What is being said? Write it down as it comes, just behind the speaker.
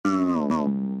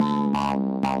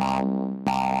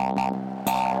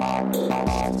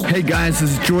Hey guys,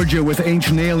 this is Georgia with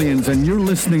Ancient Aliens, and you're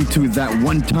listening to That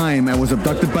One Time I Was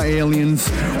Abducted by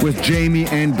Aliens with Jamie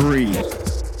and Bree.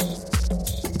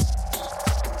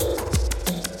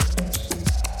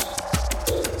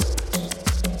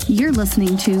 You're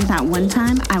listening to That One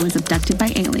Time I Was Abducted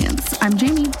by Aliens. I'm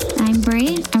Jamie. I'm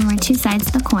Bree, and we're two sides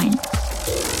of the coin.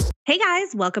 Hey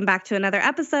guys, welcome back to another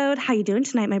episode. How you doing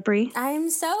tonight, my Bree? I'm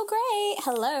so great.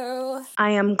 Hello.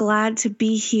 I am glad to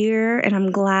be here, and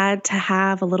I'm glad to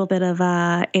have a little bit of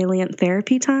alien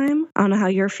therapy time. I don't know how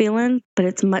you're feeling, but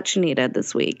it's much needed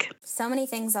this week. So many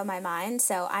things on my mind,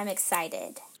 so I'm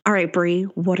excited. All right, Bree,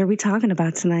 what are we talking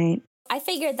about tonight? I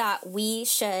figured that we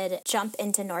should jump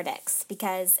into Nordics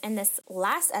because in this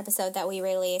last episode that we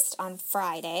released on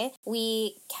Friday,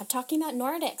 we kept talking about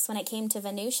Nordics when it came to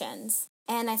Venusians.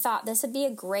 And I thought this would be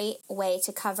a great way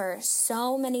to cover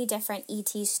so many different ET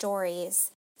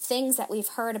stories, things that we've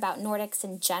heard about Nordics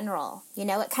in general. You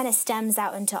know, it kind of stems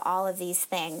out into all of these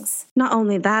things. Not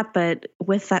only that, but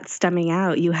with that stemming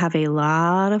out, you have a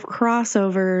lot of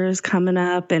crossovers coming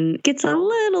up and it gets a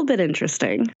little bit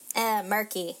interesting.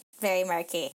 Murky. Very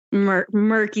murky.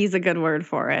 Murky's a good word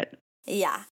for it.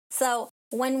 Yeah. So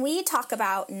when we talk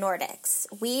about Nordics,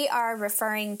 we are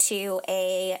referring to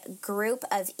a group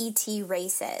of ET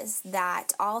races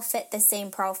that all fit the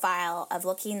same profile of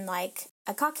looking like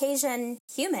a Caucasian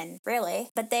human, really.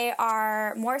 But they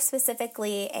are more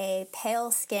specifically a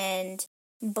pale-skinned,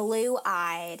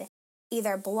 blue-eyed,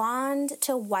 either blonde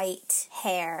to white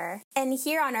hair. And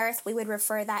here on Earth, we would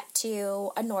refer that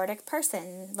to a Nordic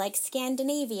person, like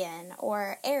Scandinavian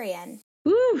or Aryan.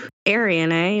 Ooh,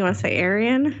 Aryan, eh? You want to say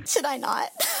Aryan? Should I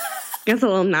not? It's a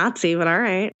little Nazi, but all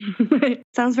right.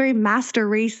 Sounds very master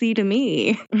racy to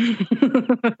me.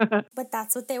 But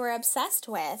that's what they were obsessed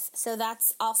with. So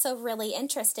that's also really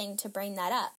interesting to bring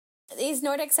that up. These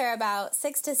Nordics are about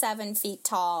 6 to 7 feet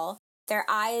tall. Their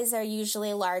eyes are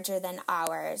usually larger than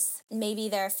ours. Maybe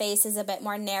their face is a bit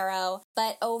more narrow,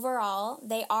 but overall,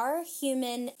 they are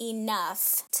human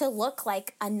enough to look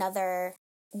like another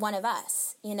one of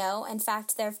us, you know? In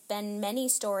fact, there have been many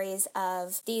stories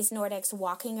of these Nordics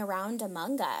walking around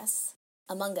among us.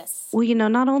 Well, you know,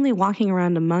 not only walking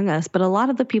around among us, but a lot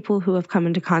of the people who have come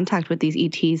into contact with these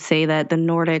ETs say that the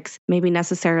Nordics maybe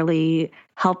necessarily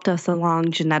helped us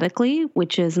along genetically,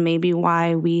 which is maybe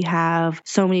why we have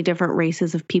so many different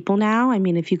races of people now. I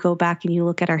mean, if you go back and you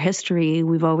look at our history,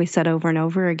 we've always said over and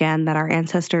over again that our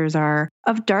ancestors are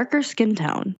of darker skin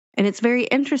tone. And it's very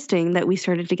interesting that we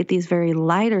started to get these very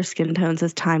lighter skin tones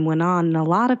as time went on. And a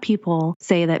lot of people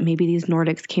say that maybe these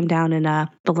Nordics came down and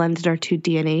blended our two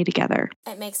DNA together.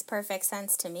 It makes perfect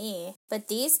sense to me. But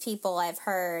these people, I've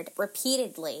heard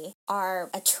repeatedly, are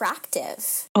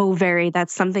attractive. Oh, very.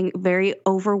 That's something very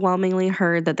overwhelmingly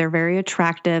heard, that they're very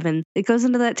attractive. And it goes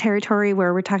into that territory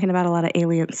where we're talking about a lot of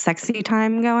alien sexy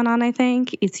time going on, I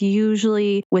think. It's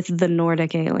usually with the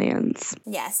Nordic aliens.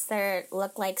 Yes, they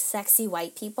look like sexy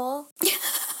white people.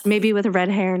 Maybe with red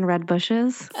hair and red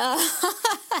bushes.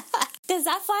 Does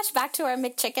that flash back to our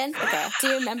McChicken? Okay. Do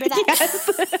you remember that? Yes.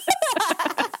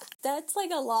 That's like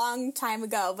a long time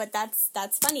ago, but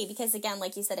that's funny because, again,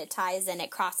 like you said, it ties in, it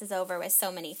crosses over with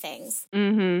so many things.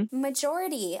 Mm-hmm.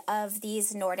 Majority of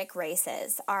these Nordic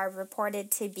races are reported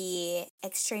to be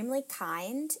extremely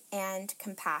kind and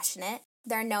compassionate.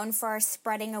 They're known for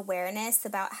spreading awareness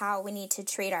about how we need to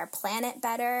treat our planet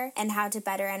better and how to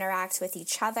better interact with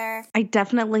each other. I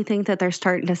definitely think that they're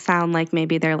starting to sound like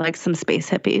maybe they're like some space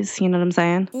hippies. You know what I'm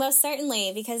saying? Most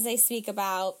certainly, because they speak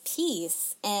about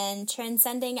peace and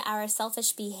transcending our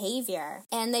selfish behavior.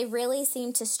 And they really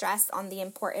seem to stress on the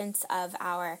importance of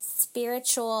our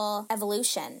spiritual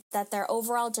evolution, that they're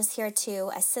overall just here to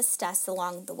assist us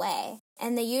along the way.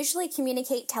 And they usually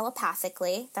communicate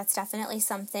telepathically. That's definitely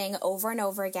something over and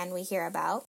over again we hear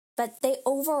about. But they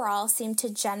overall seem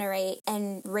to generate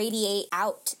and radiate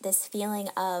out this feeling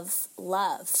of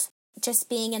love. Just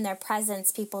being in their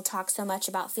presence, people talk so much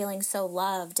about feeling so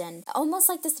loved and almost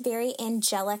like this very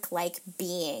angelic-like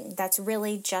being that's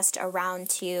really just around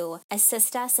to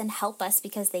assist us and help us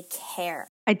because they care.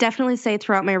 I definitely say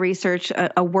throughout my research,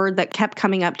 a word that kept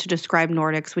coming up to describe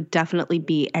Nordics would definitely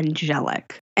be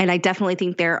angelic. And I definitely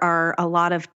think there are a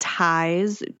lot of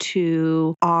ties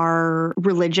to our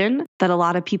religion, that a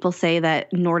lot of people say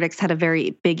that Nordics had a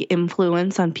very big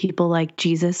influence on people like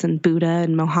Jesus and Buddha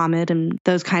and Muhammad and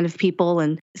those kind of people,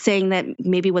 and saying that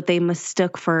maybe what they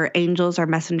mistook for angels or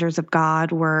messengers of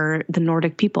God were the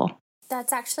Nordic people.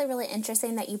 That's actually really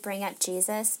interesting that you bring up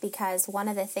Jesus, because one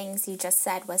of the things you just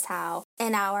said was how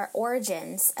In our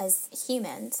origins as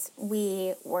humans,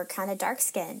 we were kind of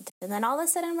dark-skinned, and then all of a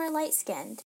sudden we're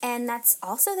light-skinned. And that's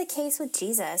also the case with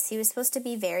Jesus. He was supposed to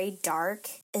be very dark,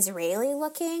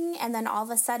 Israeli-looking, and then all of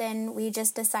a sudden we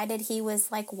just decided he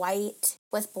was like white,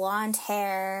 with blonde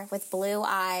hair, with blue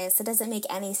eyes. It doesn't make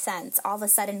any sense. All of a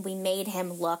sudden we made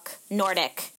him look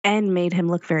Nordic. And made him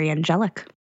look very angelic.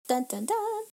 Dun, dun,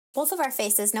 dun. Both of our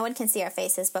faces, no one can see our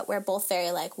faces, but we're both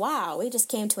very like, wow, we just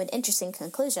came to an interesting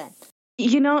conclusion.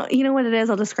 You know what it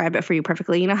is? I'll describe it for you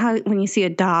perfectly. You know how when you see a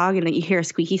dog and then you hear a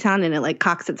squeaky sound and it like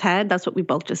cocks its head? That's what we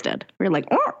both just did. We were like,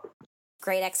 oh.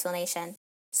 Great explanation.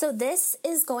 So this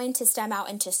is going to stem out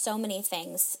into so many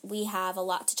things. We have a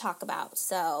lot to talk about,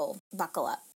 so buckle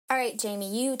up. All right, Jamie,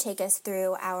 you take us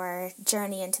through our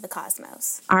journey into the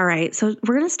cosmos. All right, so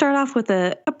we're going to start off with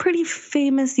a pretty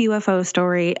famous UFO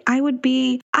story. I would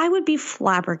be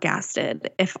flabbergasted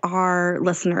if our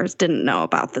listeners didn't know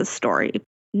about this story.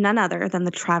 None other than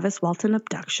the Travis Walton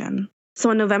abduction. So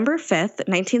on November 5th,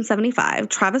 1975,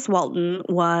 Travis Walton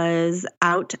was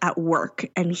out at work,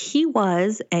 and he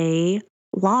was a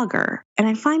logger. And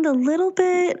I find a little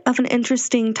bit of an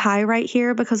interesting tie right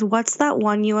here, because what's that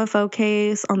one UFO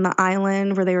case on the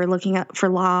island where they were looking for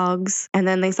logs and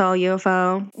then they saw a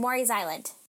UFO? Maury's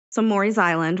Island. So Maury's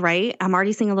Island, right? I'm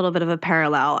already seeing a little bit of a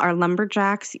parallel. Are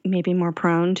lumberjacks maybe more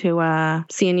prone to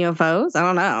seeing UFOs? I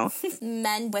don't know.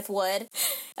 Men with wood.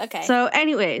 Okay. So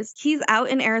anyways, he's out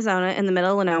in Arizona in the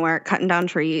middle of nowhere cutting down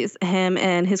trees, him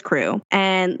and his crew.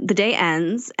 And the day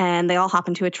ends and they all hop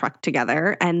into a truck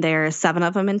together. And there's 7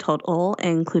 of them in total,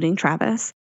 including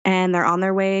Travis. And they're on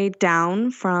their way down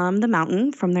from the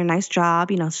mountain from their nice job,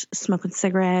 smoking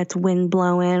cigarettes, wind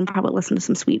blowing, probably listening to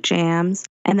some sweet jams.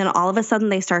 And then all of a sudden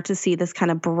they start to see this kind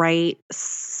of bright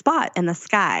spot in the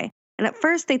sky. And at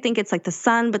first they think it's like the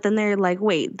sun, but then they're like,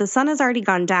 wait, the sun has already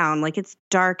gone down. Like it's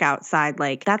dark outside.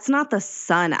 Like that's not the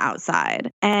sun outside.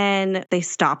 And they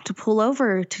stop to pull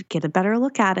over to get a better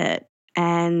look at it.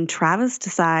 And Travis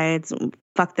decides,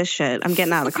 fuck this shit. I'm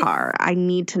getting out of the car. I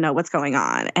need to know what's going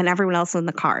on. And everyone else in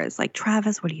the car is like,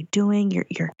 Travis, what are you doing?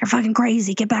 You're fucking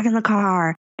crazy. Get back in the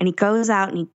car. And he goes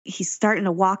out and he's starting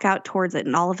to walk out towards it.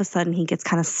 And all of a sudden he gets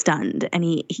kind of stunned and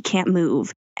he can't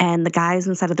move. And the guys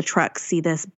inside of the truck see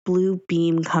this blue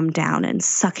beam come down and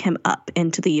suck him up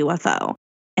into the UFO.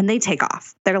 And they take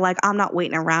off. They're like, I'm not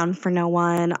waiting around for no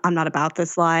one. I'm not about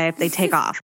this life. They take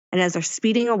off. And as they're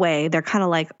speeding away, they're kind of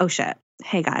like, oh shit,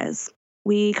 hey guys,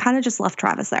 we kind of just left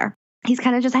Travis there. He's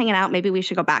kind of just hanging out. Maybe we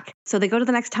should go back. So they go to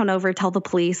the next town over, tell the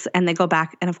police, and they go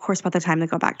back. And of course, by the time they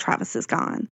go back, Travis is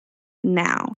gone.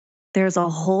 Now, there's a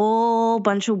whole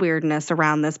bunch of weirdness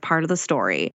around this part of the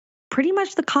story. Pretty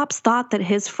much the cops thought that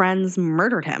his friends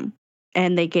murdered him.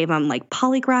 And they gave him like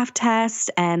polygraph tests,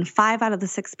 and 5 out of the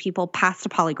 6 people passed a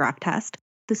polygraph test.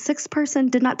 The 6th person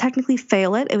did not technically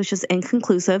fail it. It was just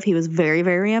inconclusive. He was very,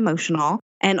 very emotional.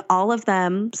 And all of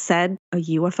them said a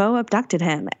UFO abducted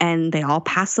him. And they all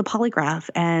passed the polygraph.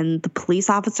 And the police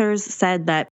officers said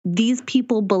that these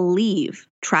people believe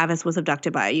Travis was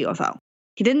abducted by a UFO.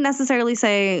 He didn't necessarily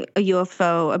say a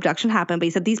UFO abduction happened, but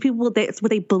he said these people, it's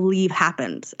what they believe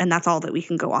happened. And that's all that we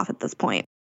can go off at this point.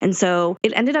 And so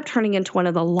it ended up turning into one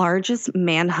of the largest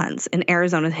manhunts in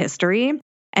Arizona history.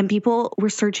 And people were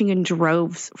searching in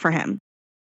droves for him.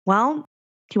 Well,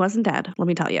 he wasn't dead, let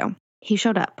me tell you. He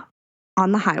showed up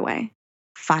on the highway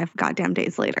 5 goddamn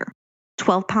days later,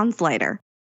 12 pounds lighter,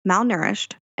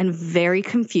 malnourished, and very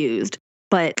confused,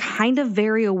 but kind of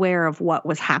very aware of what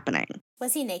was happening.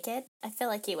 Was he naked? I feel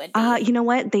like he would be. You know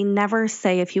what? They never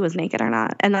say if he was naked or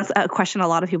not. And that's a question a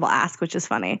lot of people ask, which is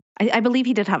funny. I believe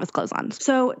he did have his clothes on.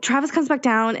 So Travis comes back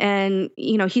down and,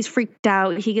 he's freaked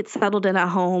out. He gets settled in at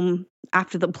home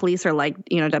after the police are like,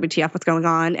 WTF, what's going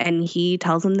on? And he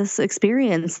tells them this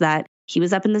experience that he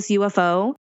was up in this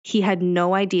UFO. He had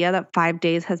no idea that 5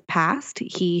 days has passed.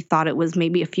 He thought it was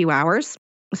maybe a few hours.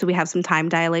 So we have some time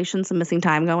dilation, some missing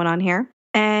time going on here.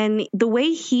 And the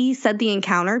way he said the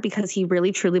encounter, because he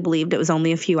really truly believed it was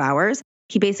only a few hours,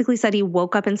 he basically said he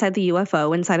woke up inside the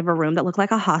UFO, inside of a room that looked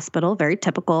like a hospital, very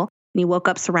typical. And he woke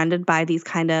up surrounded by these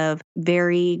kind of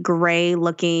very gray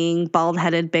looking, bald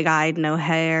headed, big eyed, no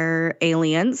hair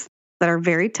aliens that are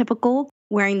very typical,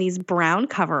 wearing these brown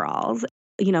coveralls,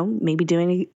 maybe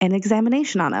doing an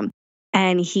examination on him.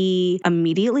 And he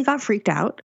immediately got freaked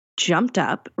out, jumped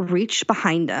up, reached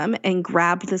behind him, and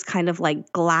grabbed this kind of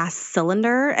like glass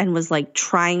cylinder and was like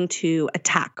trying to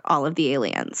attack all of the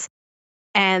aliens.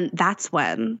 And that's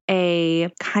when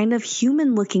a kind of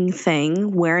human looking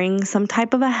thing wearing some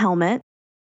type of a helmet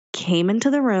came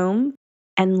into the room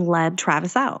and led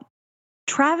Travis out.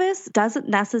 Travis doesn't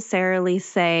necessarily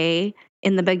say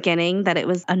in the beginning that it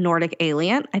was a Nordic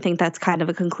alien. I think that's kind of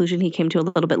a conclusion he came to a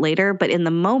little bit later. But in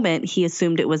the moment, he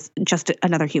assumed it was just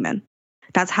another human.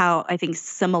 That's how I think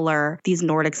similar these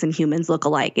Nordics and humans look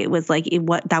alike. It was like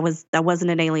that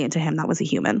wasn't an alien to him. That was a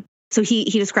human. So he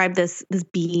described this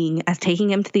being as taking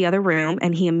him to the other room,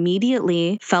 and he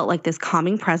immediately felt like this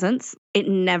calming presence. It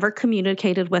never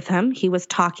communicated with him. He was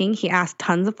talking. He asked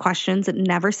tons of questions. It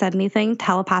never said anything,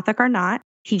 telepathic or not.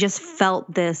 He just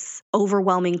felt this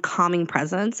overwhelming calming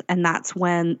presence. And that's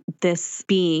when this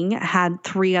being had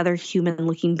 3 other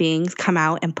human-looking beings come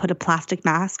out and put a plastic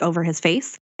mask over his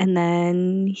face. And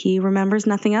then he remembers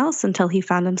nothing else until he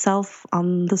found himself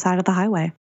on the side of the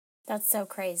highway. That's so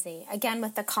crazy. Again,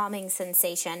 with the calming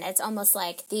sensation, it's almost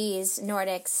like these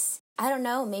Nordics, I don't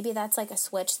know, maybe that's like a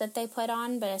switch that they put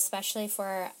on, but especially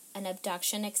for an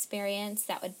abduction experience,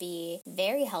 that would be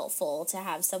very helpful to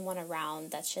have someone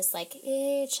around that's just like,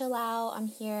 hey, chill out, I'm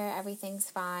here, everything's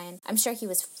fine. I'm sure he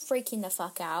was freaking the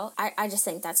fuck out. I just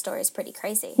think that story is pretty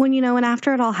crazy. When, and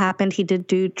after it all happened, he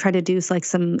did try to do like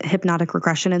some hypnotic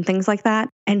regression and things like that.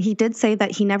 And he did say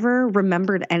that he never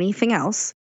remembered anything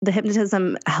else. The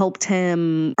hypnotism helped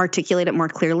him articulate it more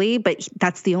clearly, but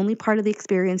that's the only part of the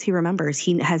experience he remembers.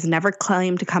 He has never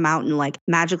claimed to come out and like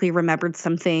magically remembered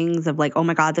some things of like, oh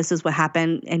my God, this is what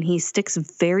happened. And he sticks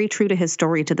very true to his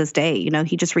story to this day.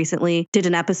 He just recently did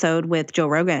an episode with Joe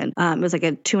Rogan. It was like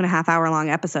a 2.5 hour long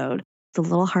episode. It's a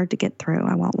little hard to get through.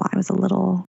 I won't lie. There's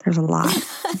a lot,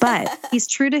 but he's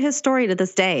true to his story to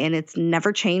this day, and it's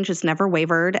never changed. It's never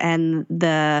wavered. And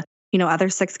the other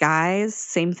 6 guys,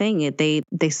 same thing.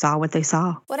 They saw what they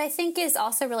saw. What I think is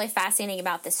also really fascinating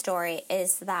about this story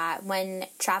is that when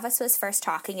Travis was first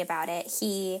talking about it,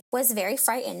 he was very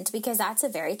frightened because that's a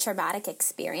very traumatic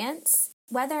experience.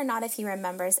 Whether or not if he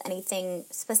remembers anything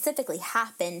specifically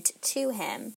happened to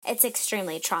him, it's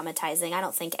extremely traumatizing. I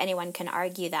don't think anyone can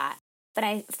argue that. But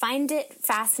I find it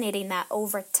fascinating that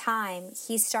over time,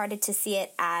 he started to see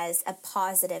it as a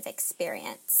positive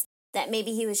experience. That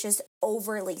maybe he was just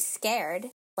overly scared,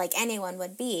 like anyone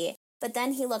would be. But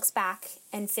then he looks back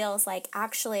and feels like,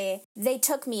 actually, they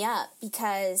took me up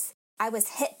because I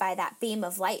was hit by that beam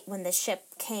of light when the ship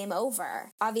came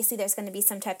over. Obviously, there's going to be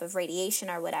some type of radiation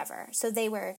or whatever. So they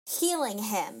were healing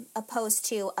him opposed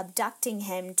to abducting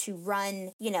him to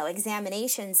run,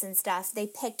 examinations and stuff. They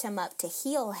picked him up to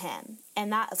heal him.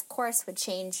 And that, of course, would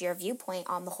change your viewpoint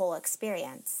on the whole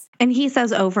experience. And he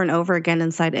says over and over again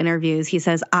inside interviews, he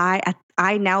says,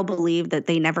 I now believe that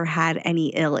they never had any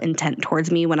ill intent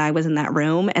towards me when I was in that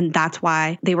room. And that's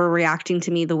why they were reacting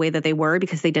to me the way that they were,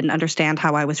 because they didn't understand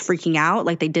how I was freaking out.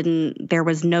 Like there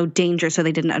was no danger, so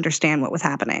they didn't understand what was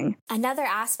happening. Another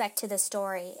aspect to the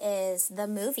story is the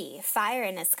movie, Fire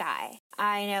in the Sky.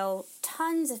 I know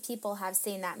tons of people have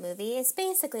seen that movie. It's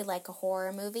basically like a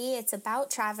horror movie. It's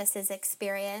about Travis's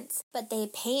experience, but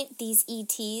they paint these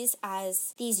ETs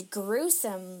as these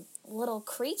gruesome little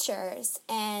creatures,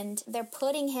 and they're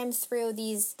putting him through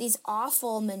these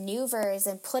awful maneuvers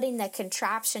and putting the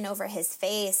contraption over his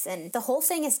face, and the whole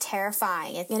thing is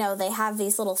terrifying. They have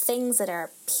these little things that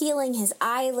are peeling his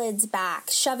eyelids back,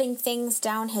 shoving things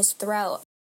down his throat.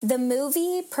 The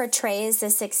movie portrays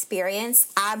this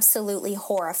experience absolutely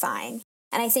horrifying.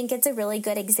 And I think it's a really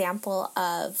good example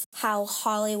of how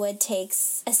Hollywood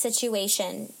takes a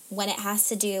situation when it has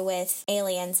to do with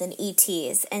aliens and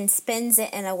ETs and spins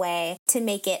it in a way to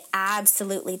make it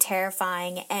absolutely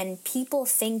terrifying. And people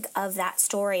think of that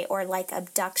story or like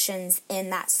abductions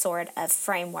in that sort of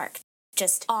framework.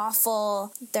 Just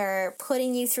awful. They're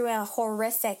putting you through a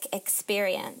horrific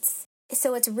experience.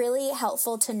 So it's really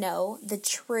helpful to know the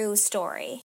true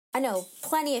story. I know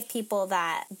plenty of people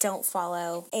that don't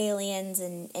follow aliens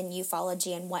and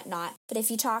ufology and whatnot. But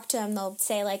if you talk to them, they'll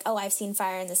say like, oh, I've seen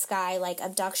Fire in the Sky, like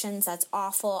abductions, that's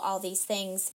awful, all these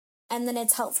things. And then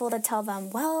it's helpful to tell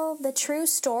them, well, the true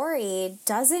story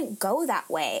doesn't go that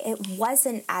way. It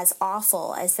wasn't as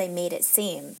awful as they made it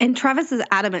seem. And Travis is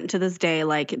adamant to this day,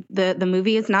 like the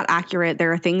movie is not accurate.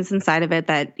 There are things inside of it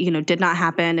that, did not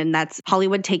happen. And that's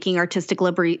Hollywood taking artistic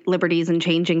liberties and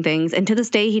changing things. And to this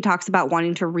day, he talks about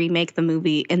wanting to remake the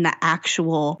movie in the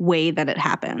actual way that it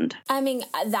happened. I mean,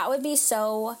 that would be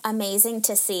so amazing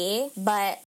to see,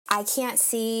 but I can't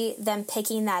see them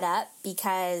picking that up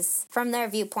because from their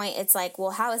viewpoint, it's like,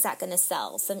 well, how is that going to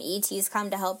sell? Some ETs come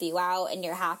to help you out and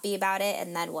you're happy about it,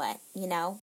 and then what,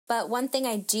 But one thing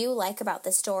I do like about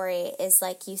the story is,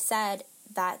 like you said,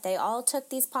 that they all took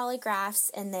these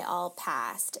polygraphs and they all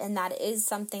passed. And that is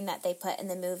something that they put in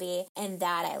the movie, and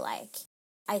that I like.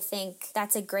 I think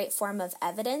that's a great form of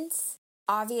evidence.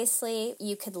 Obviously,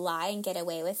 you could lie and get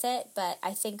away with it, but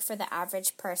I think for the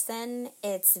average person,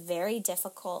 it's very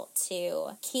difficult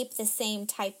to keep the same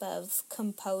type of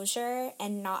composure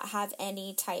and not have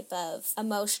any type of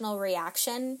emotional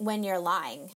reaction when you're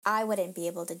lying. I wouldn't be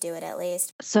able to do it, at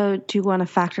least. So do you want to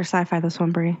fact or sci-fi this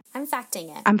one, Brie? I'm facting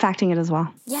it. I'm facting it as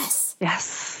well. Yes.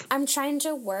 Yes. I'm trying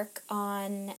to work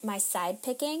on my side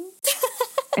picking.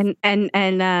 And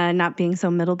not being so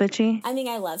middle bitchy. I mean,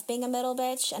 I love being a middle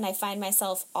bitch, and I find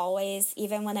myself always,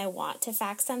 even when I want to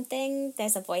fact something,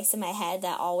 there's a voice in my head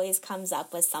that always comes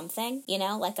up with something, you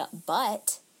know, like a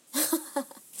but.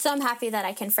 So I'm happy that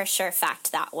I can for sure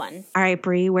fact that one. All right,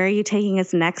 Brie, where are you taking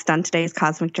us next on today's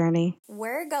cosmic journey?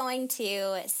 We're going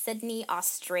to Sydney,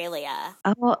 Australia.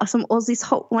 Oh, some Aussies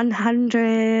Hot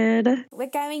 100. We're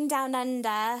going down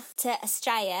under to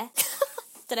Australia.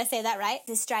 Did I say that right?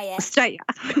 Australia. Australia.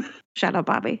 Shout out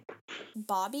Bobby.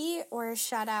 Bobby or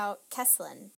shout out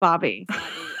Kesslin? Bobby. Bobby.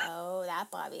 Oh, that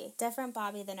Bobby. Different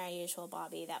Bobby than our usual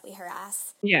Bobby that we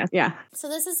harass. Yeah. So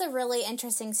this is a really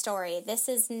interesting story. This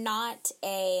is not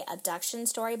a abduction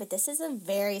story, but this is a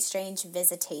very strange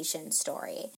visitation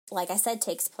story. Like I said,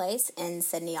 takes place in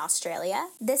Sydney, Australia.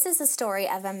 This is a story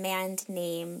of a man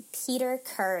named Peter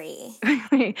Curry.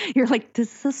 You're like,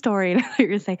 this is a story. You're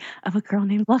going to say, of a girl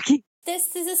named Lucky.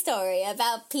 This is a story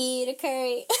about Peter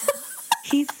Curry.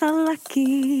 He's so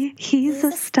lucky. He's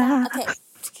a star. Okay,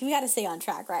 we got to stay on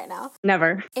track right now.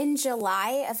 Never. In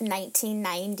July of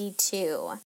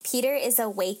 1992, Peter is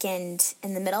awakened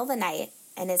in the middle of the night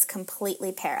and is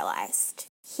completely paralyzed.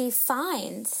 He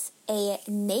finds a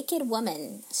naked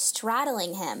woman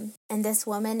straddling him, and this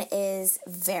woman is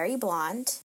very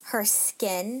blonde. Her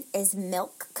skin is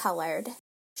milk-colored.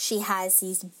 She has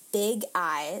these big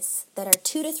eyes that are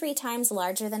 2 to 3 times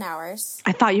larger than ours.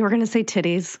 I thought you were going to say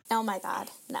titties. Oh my God,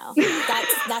 no.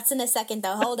 That's in a second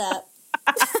though, hold up.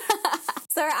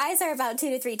 So her eyes are about 2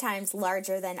 to 3 times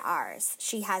larger than ours.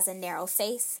 She has a narrow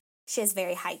face. She has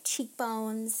very high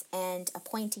cheekbones and a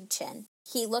pointy chin.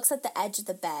 He looks at the edge of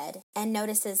the bed and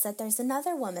notices that there's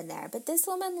another woman there, but this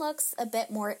woman looks a bit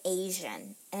more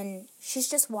Asian, and she's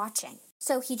just watching.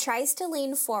 So he tries to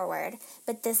lean forward,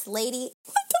 but this lady...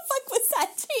 What the fuck was that,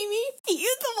 Jamie?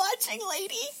 You the watching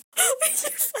lady?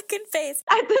 Your fucking face.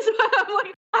 At this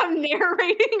point, I'm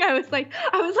narrating. I was like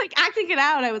acting it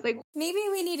out. I was like, maybe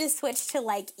we need to switch to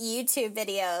like YouTube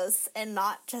videos and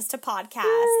not just a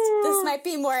podcast. This might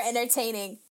be more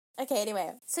entertaining. Okay,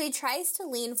 anyway. So he tries to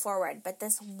lean forward, but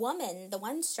this woman, the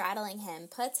one straddling him,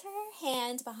 puts her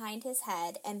hand behind his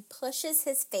head and pushes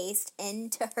his face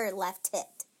into her left hip.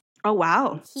 oh,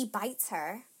 wow. He bites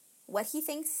her, what he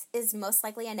thinks is most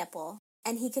likely a nipple,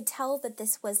 and he could tell that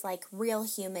this was like real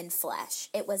human flesh.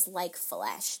 It was like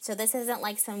flesh. So this isn't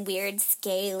like some weird,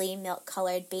 scaly,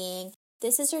 milk-colored being.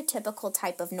 This is your typical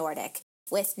type of Nordic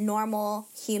with normal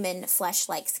human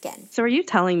flesh-like skin. So are you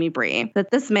telling me, Brie,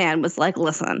 that this man was like,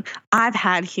 listen, I've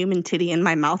had human titty in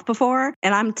my mouth before,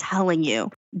 and I'm telling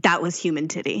you, that was human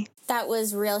titty. That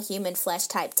was real human flesh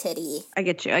type titty. I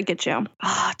get you.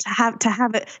 Oh, to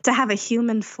have a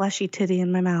human fleshy titty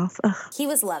in my mouth. Ugh. He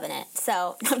was loving it.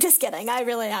 So I'm just kidding. I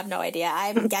really have no idea.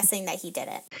 I'm guessing that he did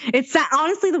it. It's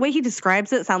honestly the way he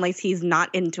describes it sounds like he's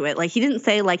not into it. Like he didn't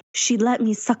say like she let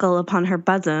me suckle upon her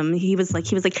bosom. He was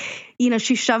like, you know,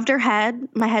 she shoved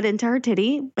my head into her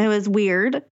titty. It was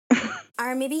weird.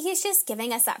 Or maybe he's just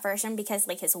giving us that version because,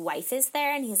 like, his wife is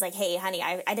there, and he's like, hey, honey,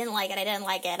 I didn't like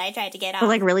it, I tried to get off. But,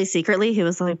 like, really secretly, he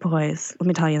was like, boys, let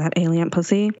me tell you, that alien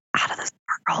pussy, out of this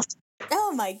world.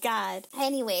 Oh, my God.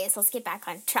 Anyways, let's get back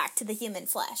on track to the human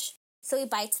flesh. So he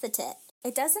bites the tit.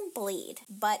 It doesn't bleed,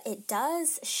 but it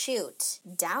does shoot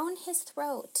down his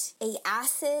throat a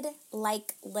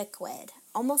acid-like liquid,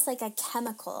 almost like a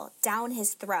chemical, down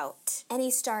his throat. And he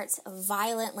starts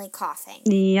violently coughing.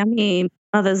 Yummy.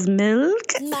 Mother's milk?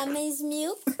 Mommy's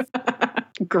milk?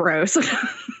 Gross.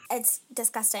 It's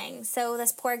disgusting. So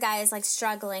this poor guy is like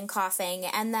struggling, coughing,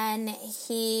 and then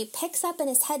he picks up in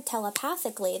his head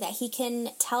telepathically that he can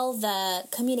tell the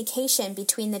communication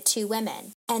between the two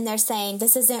women. And they're saying,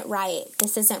 this isn't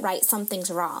right,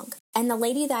 something's wrong. And the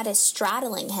lady that is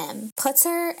straddling him puts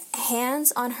her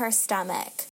hands on her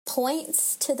stomach,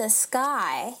 points to the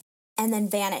sky, and then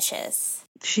vanishes.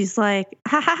 She's like,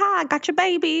 ha ha ha, got your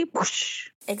baby. Whoosh.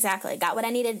 Exactly, got what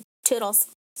I needed, toodles.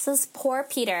 So this poor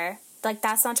Peter, like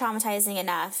that's not traumatizing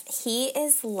enough. He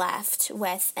is left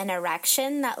with an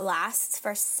erection that lasts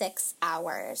for 6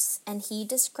 hours, and he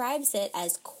describes it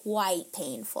as quite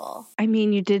painful. I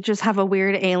mean, you did just have a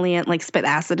weird alien like spit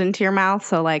acid into your mouth,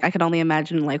 so like I could only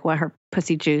imagine like what her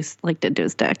pussy juice like did to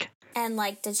his dick. And,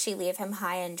 like, did she leave him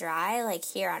high and dry? Like,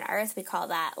 here on Earth, we call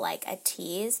that, like, a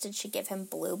tease. Did she give him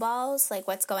blue balls? Like,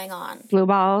 what's going on? Blue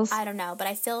balls? I don't know, but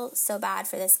I feel so bad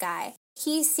for this guy.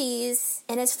 He sees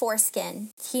in his foreskin,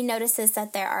 he notices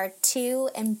that there are 2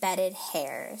 embedded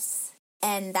hairs.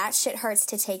 And that shit hurts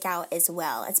to take out as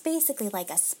well. It's basically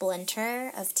like a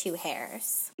splinter of 2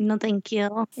 hairs. No, thank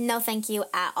you. No, thank you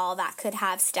at all. That could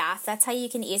have staph. That's how you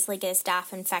can easily get a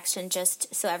staph infection,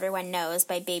 just so everyone knows,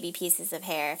 by baby pieces of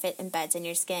hair. If it embeds in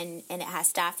your skin and it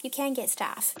has staph, you can get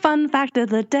staph. Fun fact of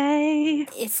the day.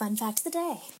 Fun fact of the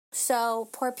day. So,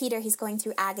 poor Peter, he's going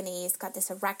through agony. He's got this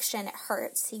erection. It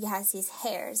hurts. He has these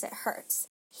hairs. It hurts.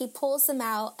 He pulls them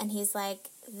out and he's like,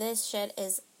 this shit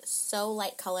is so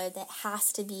light colored that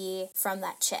has to be from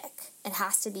that chick. It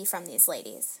has to be from these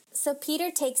ladies. So Peter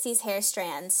takes these hair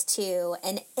strands to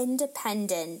an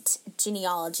independent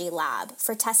genealogy lab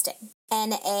for testing.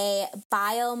 And a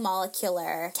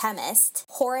biomolecular chemist,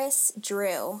 Horace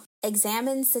Drew,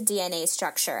 examines the DNA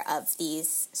structure of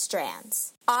these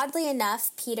strands. Oddly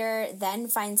enough, Peter then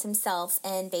finds himself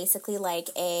in basically like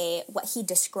what he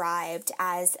described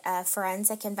as a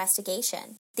forensic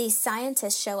investigation. These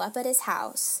scientists show up at his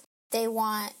house. They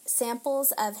want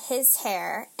samples of his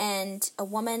hair and a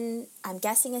woman, I'm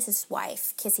guessing is his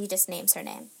wife, because he just names her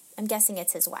name. I'm guessing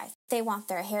it's his wife. They want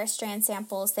their hair strand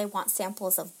samples. They want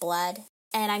samples of blood.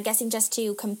 And I'm guessing just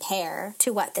to compare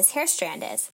to what this hair strand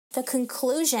is. The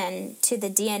conclusion to the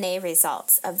DNA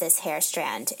results of this hair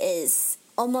strand is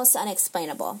almost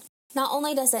unexplainable. Not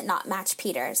only does it not match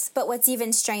Peter's, but what's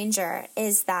even stranger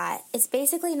is that it's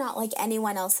basically not like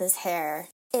anyone else's hair.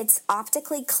 It's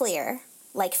optically clear,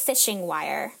 like fishing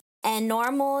wire. And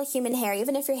normal human hair,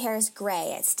 even if your hair is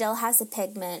gray, it still has a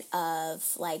pigment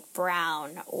of like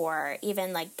brown or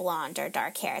even like blonde or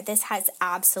dark hair. This has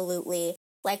absolutely,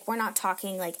 like, we're not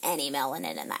talking like any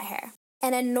melanin in that hair.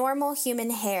 And a normal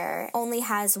human hair only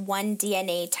has 1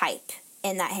 DNA type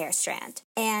in that hair strand.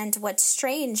 And what's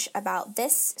strange about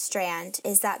this strand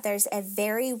is that there's a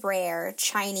very rare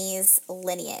Chinese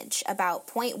lineage, about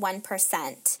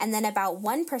 0.1%, and then about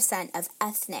 1% of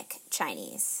ethnic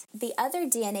Chinese. The other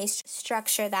DNA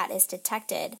structure that is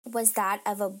detected was that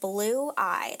of a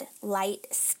blue-eyed,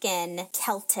 light-skinned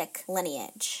Celtic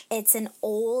lineage. It's an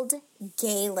old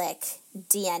Gaelic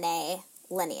DNA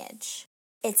lineage.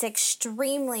 It's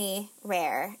extremely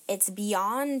rare. It's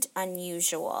beyond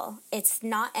unusual. It's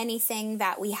not anything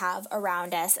that we have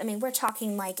around us. I mean, we're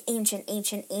talking like ancient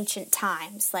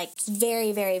times. Like,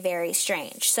 very, very, very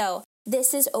strange. So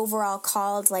this is overall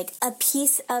called like a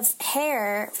piece of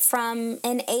hair from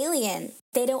an alien.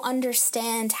 They don't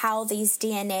understand how these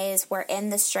DNAs were in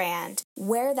the strand,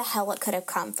 where the hell it could have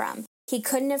come from. He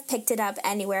couldn't have picked it up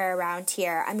anywhere around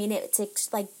here. I mean,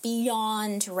 it's like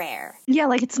beyond rare. Yeah,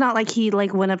 like it's not like he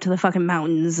like went up to the fucking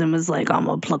mountains and was like, I'm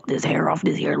gonna pluck this hair off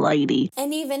this here lady.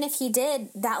 And even if he did,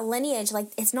 that lineage, like,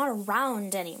 it's not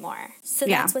around anymore. So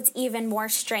yeah. That's what's even more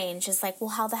strange, is like,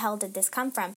 well, how the hell did this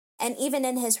come from? And even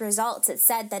in his results, it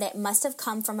said that it must have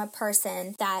come from a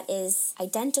person that is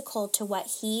identical to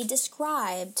what he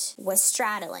described was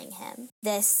straddling him.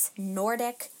 This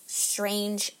Nordic,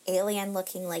 strange,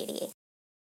 alien-looking lady.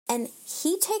 And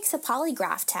he takes a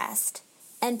polygraph test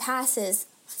and passes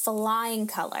flying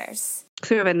colors.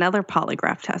 So we have another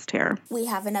polygraph test here. We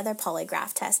have another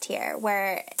polygraph test here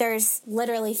where there's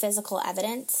literally physical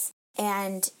evidence.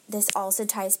 And this also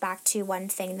ties back to one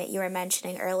thing that you were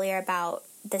mentioning earlier about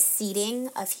the seeding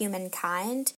of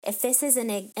humankind. If this is an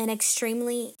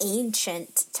extremely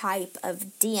ancient type of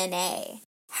DNA,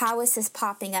 how is this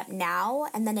popping up now?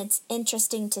 And then it's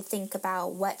interesting to think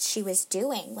about what she was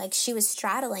doing. Like, she was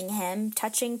straddling him,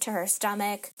 touching to her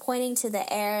stomach, pointing to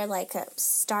the air like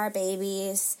star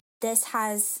babies. This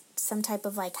has some type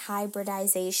of like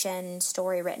hybridization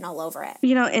story written all over it.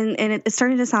 You know, and it's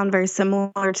starting to sound very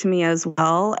similar to me as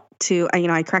well. To, you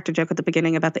know, I cracked a joke at the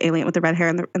beginning about the alien with the red hair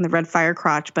and the red fire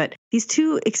crotch, but these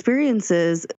two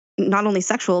experiences, not only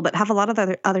sexual, but have a lot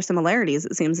of other similarities,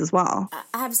 it seems, as well.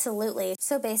 Absolutely.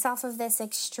 So based off of this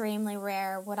extremely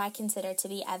rare, what I consider to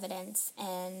be evidence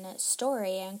and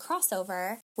story and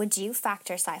crossover, would you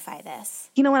factor sci-fi this?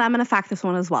 You know what? I'm going to fact this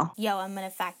one as well. Yo, I'm going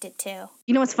to fact it too.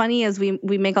 You know what's funny is we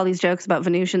make all these jokes about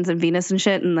Venusians and Venus and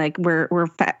shit, and like we're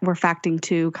facting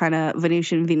two kind of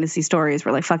Venusian Venus-y stories.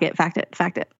 We're like, fuck it, fact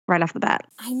it right off the bat.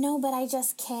 I know, but I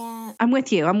just can't. I'm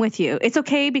with you. It's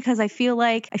okay because I feel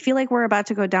like we're about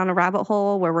to go down a rabbit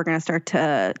hole where we're going to start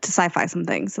to sci-fi some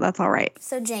things. So that's all right.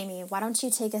 So Jamie, why don't you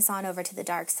take us on over to the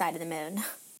dark side of the moon?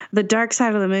 The dark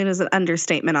side of the moon is an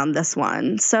understatement on this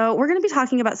one. So we're going to be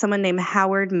talking about someone named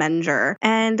Howard Menger.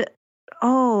 And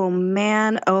oh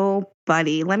man, oh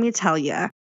buddy, let me tell you,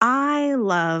 I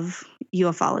love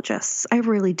ufologists. I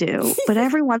really do. But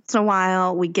every once in a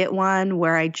while, we get one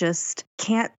where I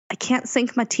can't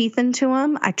sink my teeth into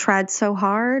him. I tried so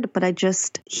hard, but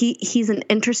he's an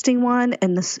interesting one.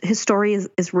 And his story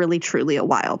is really, truly a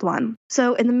wild one.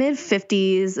 So in the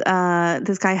mid-50s,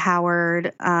 this guy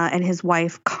Howard and his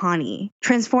wife Connie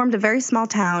transformed a very small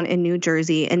town in New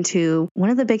Jersey into one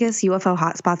of the biggest UFO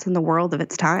hotspots in the world of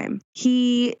its time.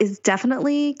 He is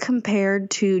definitely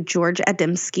compared to George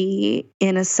Adamski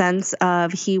in a sense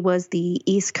of he was the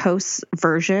East Coast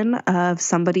version of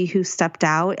somebody who stepped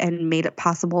out and made it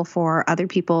possible for other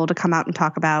people to come out and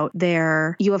talk about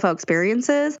their UFO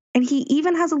experiences. And he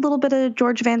even has a little bit of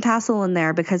George Van Tassel in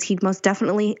there because he most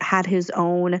definitely had his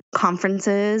own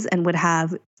conferences and would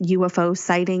have UFO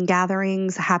sighting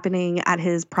gatherings happening at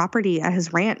his property, at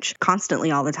his ranch,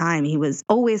 constantly all the time. He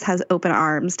always has open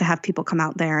arms to have people come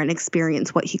out there and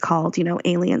experience what he called,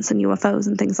 aliens and UFOs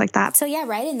and things like that. So yeah,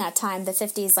 right in that time, the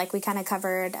 50s, like we kind of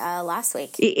covered last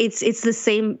week. It's the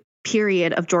same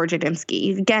period of George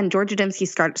Adamski. Again, George Adamski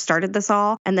started this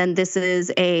all, and then this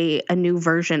is a new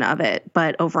version of it,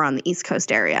 but over on the East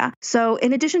Coast area. So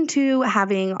in addition to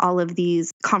having all of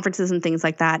these conferences and things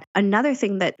like that, another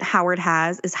thing that Howard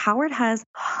has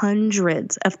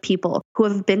hundreds of people who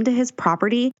have been to his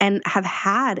property and have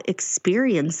had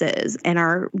experiences and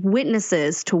are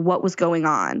witnesses to what was going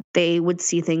on. They would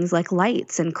see things like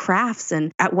lights and crafts,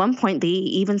 and at one point they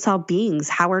even saw beings.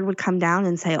 Howard would come down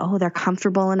and say, oh, they're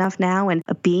comfortable enough now, and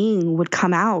a being would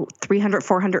come out 300,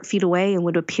 400 feet away and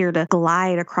would appear to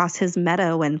glide across his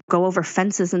meadow and go over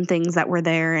fences and things that were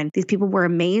there. And these people were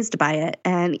amazed by it.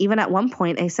 And even at one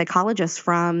point, a psychologist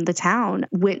from the town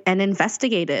went and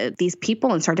investigated these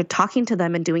people and started talking to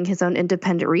them and doing his own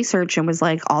independent research and was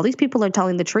like, all these people are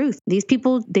telling the truth. These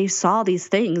people, they saw these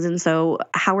things. And so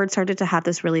Howard started to have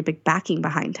this really big backing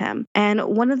behind him. And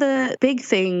one of the big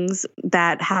things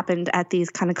that happened at these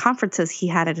kind of conferences he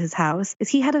had at his house is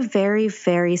he had a very,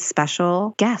 very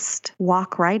special guest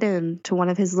walk right into one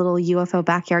of his little UFO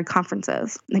backyard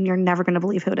conferences. And you're never going to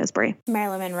believe who it is, Brie.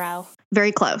 Marilyn Monroe.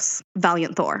 Very close.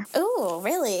 Valiant Thor. Ooh,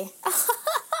 really?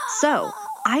 So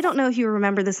I don't know if you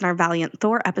remember this in our Valiant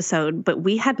Thor episode, but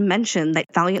we had mentioned that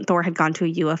Valiant Thor had gone to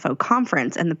a UFO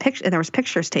conference and there was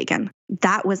pictures taken.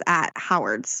 That was at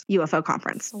Howard's UFO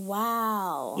conference.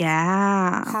 Wow.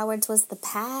 Yeah. Howard's was the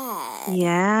pad.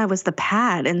 Yeah, it was the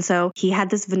pad. And so he had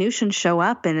this Venusian show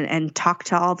up and talk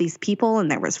to all these people,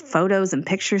 and there was photos and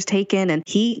pictures taken. And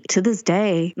he, to this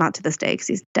day, not to this day because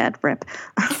he's dead, rip.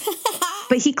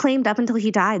 But he claimed up until he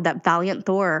died that Valiant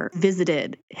Thor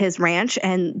visited his ranch,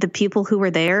 and the people who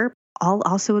were there all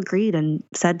also agreed and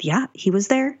said, yeah, he was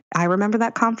there. I remember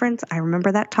that conference. I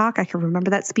remember that talk. I can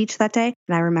remember that speech that day.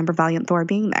 And I remember Valiant Thor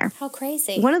being there. How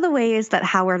crazy. One of the ways that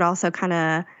Howard also kind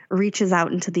of reaches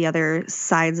out into the other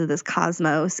sides of this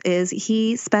cosmos is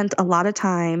he spent a lot of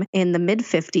time in the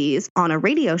mid-50s on a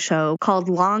radio show called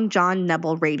Long John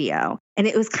Nebel Radio. And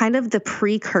it was kind of the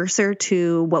precursor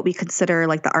to what we consider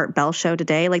like the Art Bell show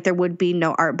today. Like there would be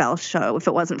no Art Bell show if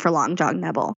it wasn't for Long John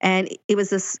Nebel. And it was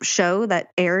this show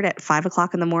that aired at 5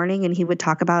 o'clock in the morning, and he would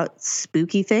talk about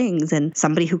spooky things. And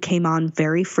somebody who came on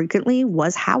very frequently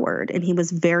was Howard. And he was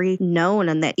very known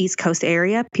in the East Coast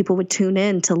area. People would tune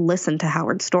in to listen to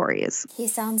Howard's stories. He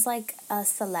sounds like a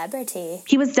celebrity.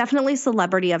 He was definitely a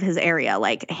celebrity of his area.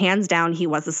 Like hands down, he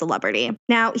was a celebrity.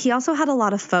 Now, he also had a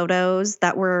lot of photos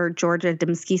that were George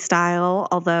Adamski style,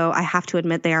 although I have to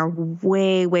admit they are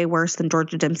way, way worse than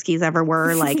George Adamski's ever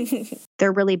were. Like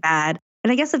they're really bad.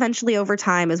 And I guess eventually over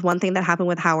time is one thing that happened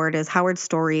with Howard is Howard's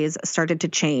stories started to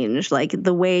change. Like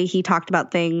the way he talked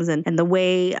about things and the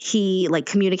way he like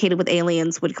communicated with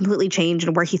aliens would completely change,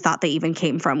 and where he thought they even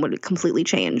came from would completely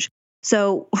change.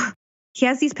 So he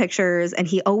has these pictures and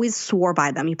he always swore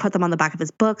by them. He put them on the back of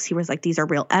his books. He was like, these are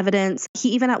real evidence. He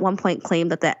even at one point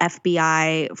claimed that the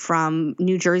FBI from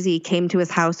New Jersey came to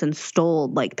his house and stole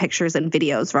like pictures and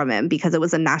videos from him because it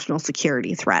was a national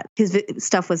security threat. His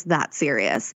stuff was that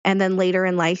serious. And then later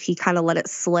in life, he kind of let it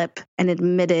slip and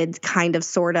admitted kind of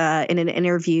sort of in an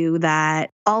interview that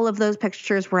all of those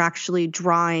pictures were actually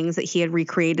drawings that he had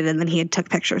recreated, and then he had took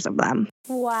pictures of them.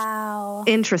 Wow.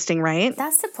 Interesting, right?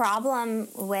 That's the problem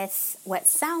with what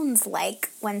sounds like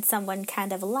when someone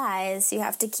kind of lies. You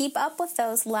have to keep up with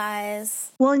those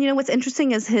lies. Well, and you know what's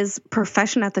interesting is his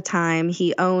profession at the time,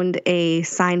 he owned a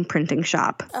sign printing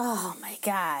shop. Oh my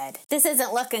God. This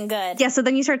isn't looking good. Yeah, so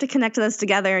then you start to connect those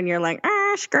together and you're like,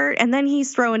 skirt. And then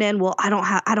he's throwing in, well, I don't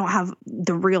have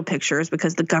the real pictures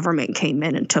because the government came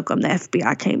in and took them. The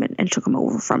FBI came in and took them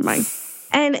over from me.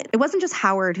 And it wasn't just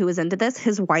Howard who was into this.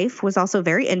 His wife was also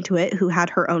very into it, who had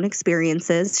her own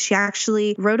experiences. She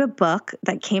actually wrote a book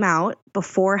that came out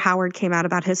before Howard came out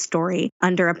about his story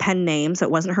under a pen name, so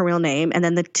it wasn't her real name. And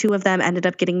then the two of them ended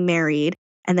up getting married.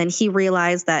 And then he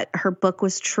realized that her book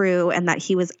was true and that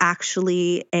he was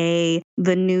actually a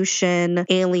Venusian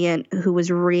alien who was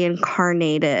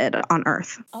reincarnated on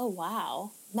Earth. Oh,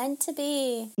 wow. Meant to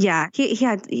be. Yeah,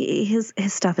 his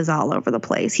stuff is all over the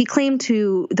place. He claimed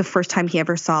to the first time he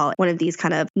ever saw one of these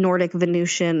kind of Nordic,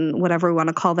 Venusian, whatever we want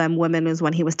to call them, women was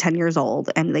when he was 10 years old,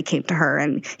 and they came to her,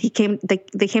 and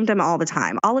they came to him all the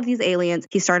time. All of these aliens,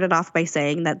 he started off by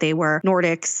saying that they were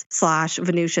Nordics /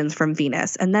 Venusians from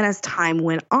Venus. And then as time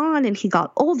went on and he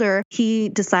got older, he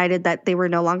decided that they were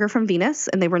no longer from Venus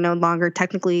and they were no longer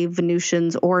technically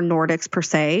Venusians or Nordics per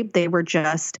se. They were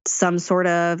just some sort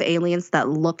of aliens that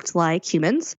looked like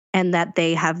humans, and that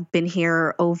they have been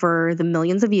here over the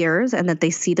millions of years, and that they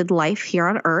seeded life here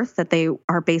on Earth, that they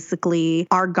are basically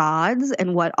our gods.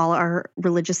 And what all our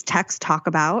religious texts talk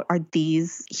about are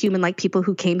these human-like people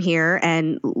who came here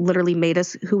and literally made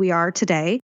us who we are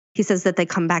today. He says that they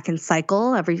come back in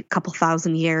cycle every couple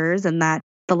thousand years, and that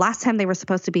the last time they were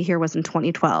supposed to be here was in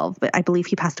 2012, but I believe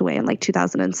he passed away in like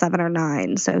 2007 or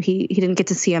 9. So he didn't get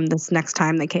to see him this next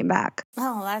time they came back.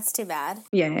 Oh, that's too bad.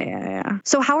 Yeah.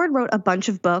 So Howard wrote a bunch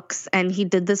of books, and he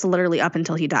did this literally up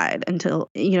until he died, until,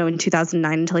 in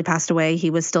 2009, until he passed away.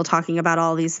 He was still talking about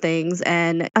all these things.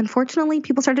 And unfortunately,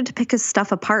 people started to pick his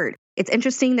stuff apart. It's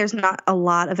interesting. There's not a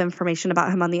lot of information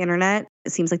about him on the internet.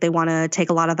 It seems like they want to take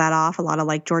a lot of that off, a lot of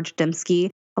like George Dembski.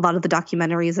 A lot of the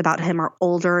documentaries about him are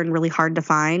older and really hard to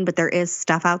find, but there is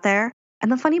stuff out there.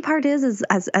 And the funny part is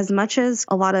as much as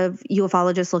a lot of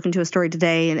ufologists look into a story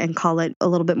today and call it a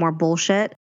little bit more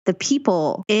bullshit, the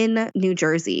people in New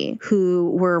Jersey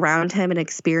who were around him and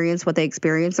experienced what they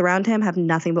experienced around him have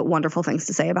nothing but wonderful things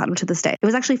to say about him to this day. It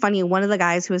was actually funny. One of the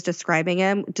guys who was describing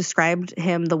him described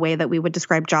him the way that we would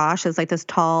describe Josh, as like this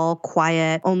tall,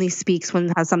 quiet, only speaks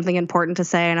when has something important to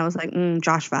say. And I was like,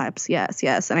 Josh vibes.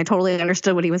 Yes. And I totally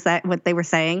understood what they were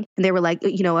saying. And they were like,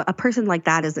 a person like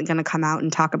that isn't going to come out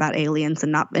and talk about aliens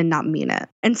and not mean it.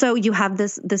 And so you have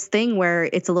this thing where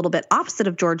it's a little bit opposite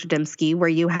of George Dembski, where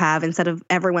you have, instead of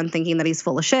everyone thinking that he's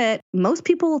full of shit, most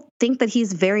people think that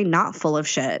he's very not full of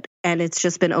shit. And it's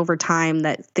just been over time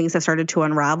that things have started to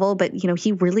unravel. But,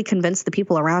 he really convinced the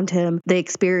people around him they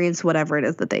experienced whatever it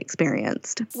is that they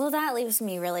experienced. Well, that leaves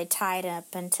me really tied up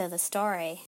into the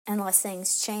story, unless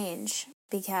things change.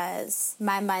 Because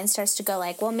my mind starts to go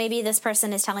like, well, maybe this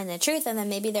person is telling the truth, and then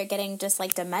maybe they're getting just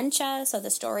like dementia, so the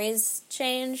stories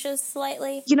change just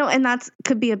slightly. And that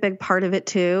could be a big part of it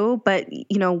too. But,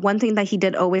 one thing that he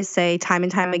did always say time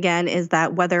and time again is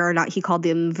that whether or not he called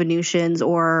them Venusians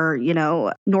or,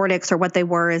 Nordics or what they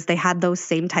were, is they had those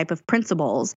same type of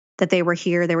principles. That they were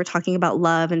here, they were talking about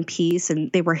love and peace,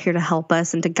 and they were here to help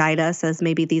us and to guide us as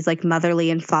maybe these like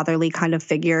motherly and fatherly kind of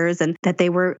figures, and that they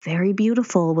were very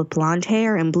beautiful with blonde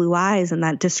hair and blue eyes, and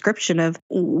that description of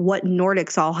what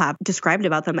Nordics all have described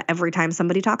about them every time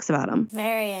somebody talks about them.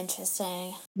 Very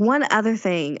interesting. One other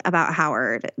thing about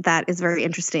Howard that is very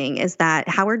interesting is that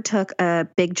Howard took a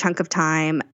big chunk of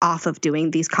time off of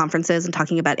doing these conferences and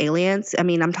talking about aliens. I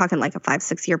mean, I'm talking like a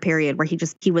 5-6 year period where he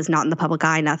was not in the public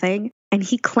eye, nothing. And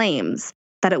he claims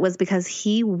that it was because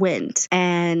he went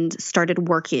and started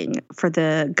working for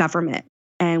the government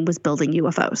and was building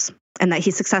UFOs, and that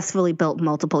he successfully built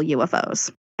multiple UFOs.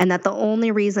 And that the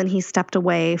only reason he stepped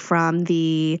away from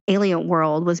the alien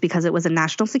world was because it was a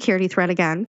national security threat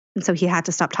again. And so he had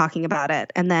to stop talking about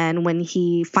it. And then when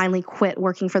he finally quit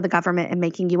working for the government and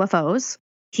making UFOs,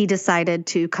 he decided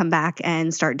to come back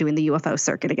and start doing the UFO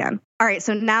circuit again. All right,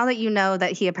 so now that you know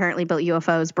that he apparently built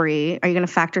UFOs, Bree, are you going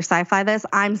to factor sci-fi this?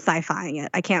 I'm sci-fiing it.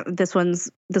 I can't. This one's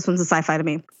a sci-fi to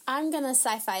me. I'm going to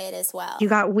sci-fi it as well. You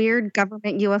got weird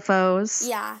government UFOs.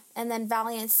 Yeah, and then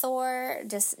Valiant Thor,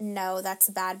 just no, that's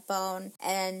a bad bone.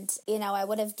 And, I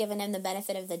would have given him the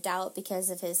benefit of the doubt because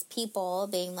of his people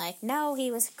being like, no,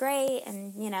 he was great,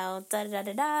 and,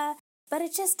 da-da-da-da-da. But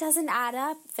it just doesn't add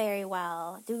up very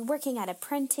well. Working at a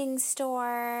printing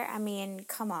store, I mean,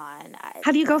 come on.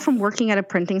 How do you go from working at a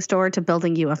printing store to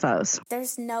building UFOs?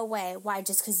 There's no way. Why,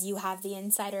 just because you have the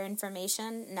insider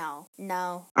information? No.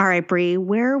 All right, Bree,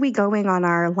 where are we going on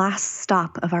our last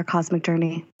stop of our cosmic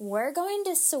journey? We're going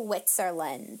to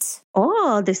Switzerland.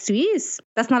 Oh, the Swiss.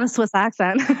 That's not a Swiss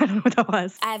accent. I don't know what that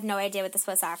was. I have no idea what the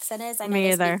Swiss accent is. I know Me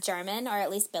they either. speak German, or at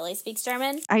least Billy speaks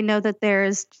German. I know that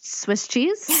there's Swiss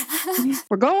cheese.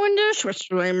 We're going to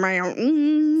Switzerland.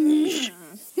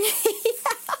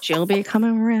 She'll be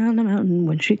coming around the mountain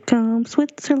when she comes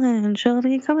Switzerland. She'll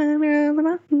be coming around the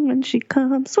mountain when she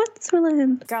comes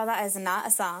Switzerland. Girl, that is not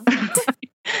a song.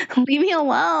 Leave me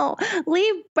alone.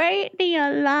 Leave Brittany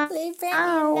alone. Leave Brittany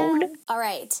alone. All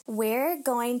right. We're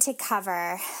going to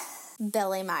cover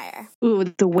Billy Meier. Ooh,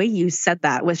 the way you said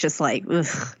that was just like,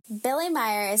 ugh. Billy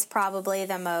Meier is probably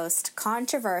the most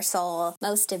controversial,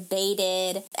 most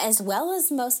debated, as well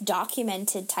as most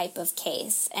documented type of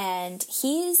case. And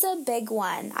he's a big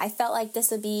one. I felt like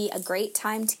this would be a great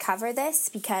time to cover this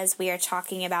because we are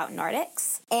talking about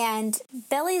Nordics. And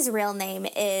Billy's real name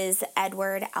is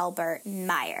Edward Albert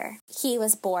Meier. He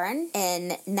was born in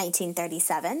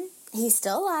 1937. He's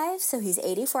still alive, so he's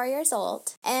 84 years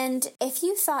old. And if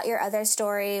you thought your other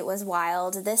story was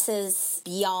wild, this is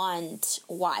beyond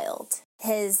wild.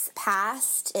 His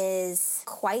past is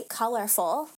quite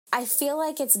colorful. I feel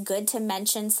like it's good to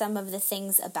mention some of the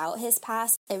things about his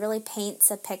past. It really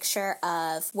paints a picture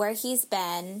of where he's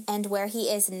been and where he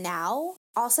is now.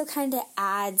 Also kind of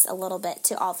adds a little bit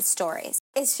to all the stories.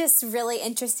 It's just really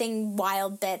interesting,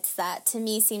 wild bits that to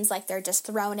me seems like they're just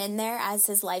thrown in there as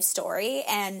his life story.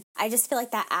 And I just feel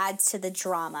like that adds to the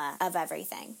drama of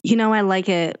everything. You know, I like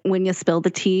it when you spill the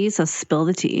tea, so spill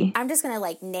the tea. I'm just going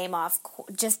to name off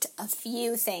just a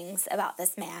few things about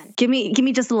this man. Give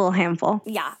me just a little handful.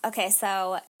 Yeah. Okay.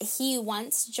 So he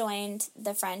once joined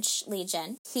the French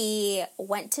Legion. He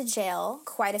went to jail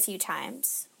quite a few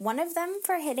times. One of them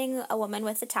for hitting a woman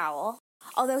with a towel.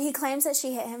 Although he claims that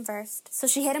she hit him first. So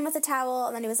she hit him with a towel,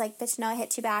 and then he was like, bitch, no, I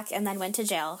hit you back, and then went to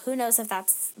jail. Who knows if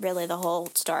that's really the whole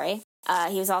story.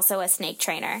 He was also a snake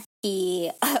trainer.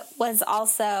 He was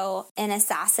also an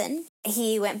assassin.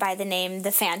 He went by the name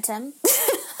The Phantom.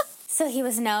 So he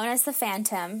was known as The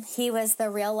Phantom. He was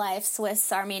the real-life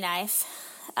Swiss Army knife.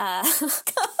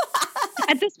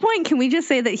 At this point, can we just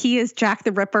say that he is Jack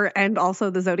the Ripper and also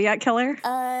the Zodiac Killer?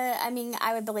 I mean,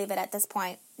 I would believe it at this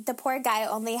point. The poor guy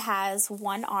only has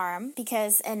one arm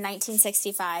because in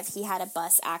 1965 he had a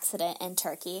bus accident in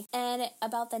Turkey. And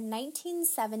about the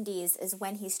 1970s is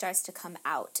when he starts to come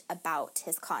out about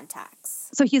his contacts.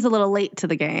 So he's a little late to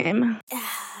the game.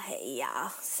 Yeah.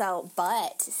 So,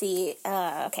 but see,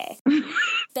 okay.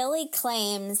 Billy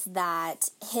claims that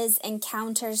his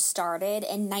encounters started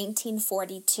in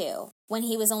 1942 when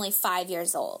he was only 5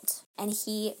 years old. And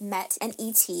he met an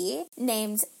ET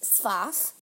named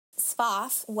Svaf.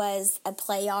 Svaf was a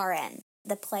Plejaren.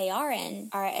 The Plejaren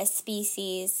are a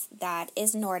species that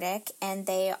is Nordic, and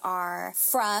they are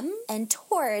from and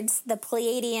towards the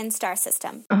Pleiadian star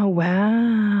system. Oh,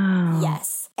 wow.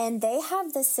 Yes. And they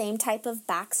have the same type of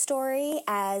backstory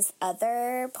as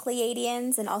other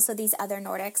Pleiadians and also these other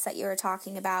Nordics that you were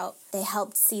talking about. They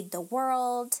helped seed the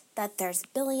world, that there's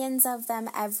billions of them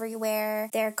everywhere.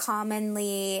 They're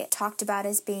commonly talked about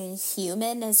as being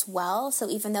human as well. So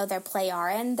even though they're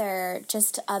Plejaren, they're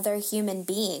just other human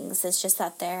beings. It's just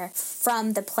that they're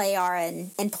from the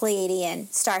Plejaren and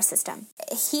Pleiadian star system.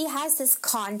 He has this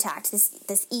contact,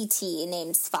 this ET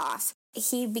named Svaf.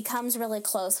 He becomes really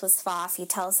close with Svaf. He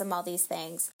tells him all these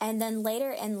things. And then later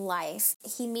in life,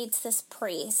 he meets this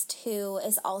priest who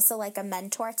is also like a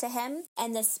mentor to him.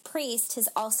 And this priest has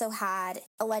also had,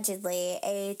 allegedly,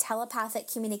 a telepathic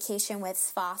communication with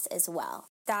Svaf as well.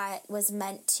 That was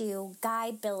meant to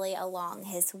guide Billy along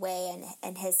his way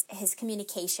and his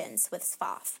communications with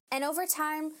Svaf. And over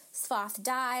time, Svaf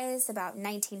dies about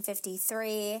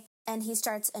 1953. And he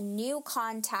starts a new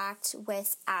contact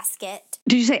with Asket.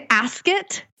 Did you say ask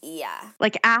it? Yeah.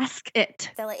 Like ask it.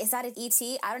 They're like, is that an ET?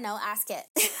 I don't know. Ask it.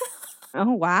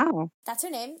 Oh, wow. That's her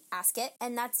name, Asket.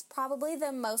 And that's probably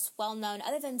the most well-known,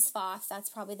 other than Svaf, that's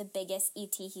probably the biggest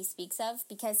ET he speaks of,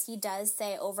 because he does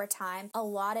say over time a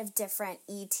lot of different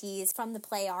ETs from the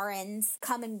Plejarens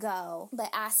come and go.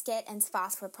 But Asket and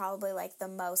Svaf were probably like the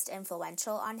most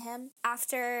influential on him.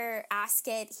 After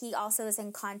Asket, he also is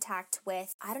in contact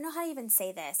with, I don't know how to even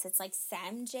say this. It's like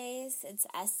Samjase. It's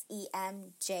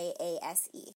Semjase.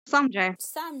 Samjay.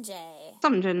 Samjay.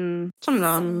 Samjin.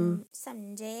 Samjin.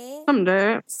 Samjay. Samjay.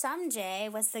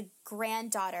 Samjay was the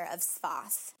granddaughter of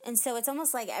Svaf. And so it's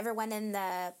almost like everyone in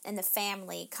the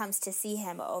family comes to see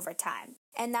him over time.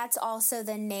 And that's also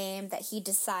the name that he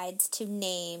decides to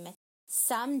name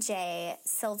Samjay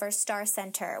Silver Star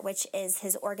Center, which is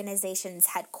his organization's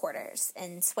headquarters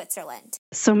in Switzerland.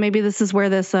 So maybe this is where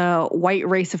this white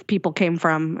race of people came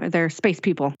from. They're space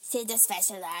people. C'est de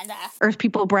Switzerland. Earth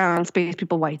people brown, space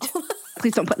people white.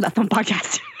 Please don't put that on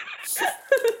podcast.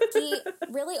 He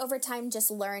really over time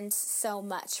just learns so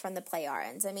much from the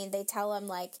Plejarens. I mean, they tell him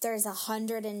like there's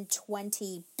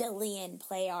 120 billion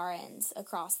Plejarens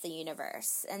across the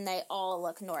universe, and they all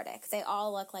look Nordic. They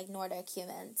all look like Nordic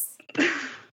humans.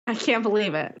 I can't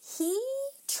believe it. He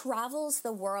travels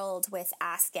the world with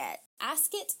Asket.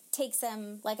 Asket takes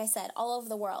him, like I said, all over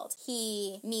the world.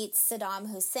 He meets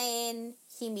Saddam Hussein,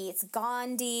 he meets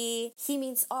Gandhi, he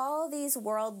meets all these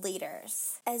world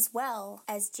leaders, as well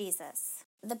as Jesus.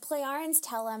 The Plejarians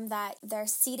tell him that they're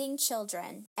seeding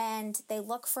children, and they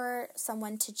look for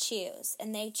someone to choose,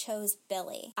 and they chose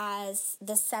Billy as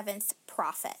the 7th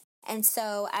prophet. And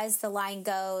so, as the line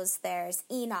goes, there's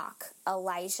Enoch,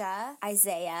 Elijah,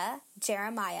 Isaiah,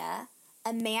 Jeremiah,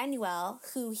 Emmanuel,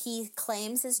 who he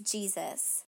claims is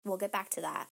Jesus. We'll get back to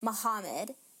that.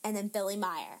 Muhammad, and then Billy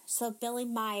Meyer. So Billy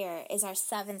Meyer is our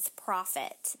 7th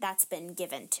prophet that's been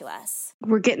given to us.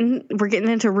 We're getting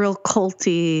into real cult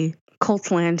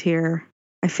land here,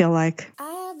 I feel like.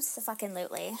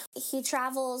 Absolutely. He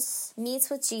travels,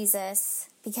 meets with Jesus,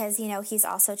 because, he's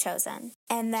also chosen.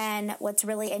 And then what's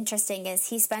really interesting is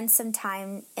he spends some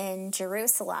time in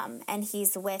Jerusalem, and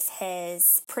he's with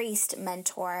his priest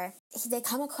mentor. They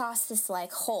come across this,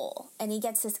 hole, and he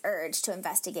gets this urge to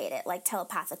investigate it.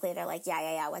 Telepathically, they're like,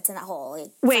 yeah, what's in that hole?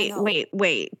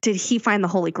 Wait. Did he find the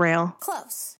Holy Grail?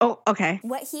 Close. Oh, okay.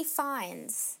 What he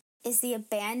finds is the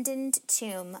abandoned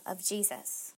tomb of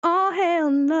Jesus. Oh,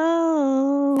 hell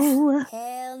no.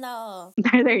 Hell no.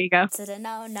 There you go. To the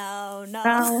no.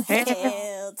 Oh,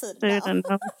 hell to the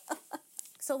no.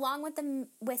 So along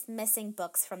with missing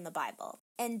books from the Bible.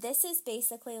 And this is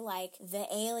basically like the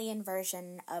alien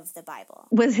version of the Bible.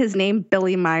 Was his name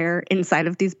Billy Meyer inside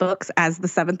of these books as the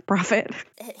 7th prophet?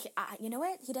 You know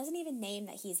what? He doesn't even name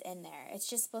that he's in there. It's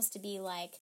just supposed to be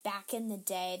like, back in the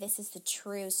day, this is the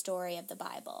true story of the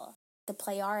Bible. The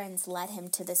Plejarians led him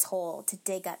to this hole to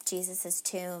dig up Jesus's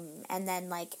tomb and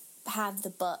then have the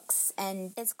books.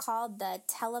 And it's called the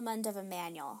Telemund of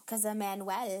Emmanuel because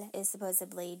Emmanuel is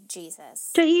supposedly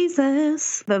Jesus.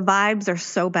 Jesus. The vibes are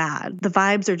so bad. The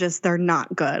vibes are they're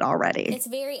not good already. It's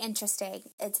very interesting.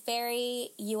 It's very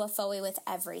UFO-y with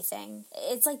everything.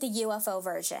 It's like the UFO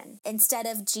version. Instead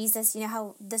of Jesus, you know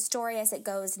how the story as it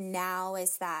goes now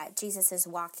is that Jesus is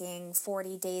walking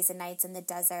 40 days and nights in the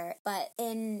desert. But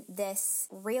in this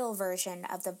real version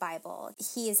of the Bible,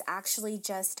 he is actually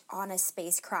just on a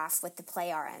spacecraft with the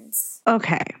Plejarians.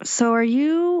 Okay, so are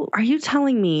you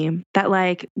telling me that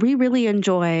we really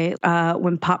enjoy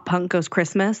when pop punk goes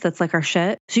Christmas? That's our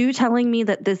shit. So you telling me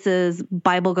that this is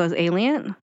Bible goes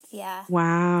alien? Yeah.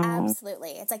 Wow. Absolutely.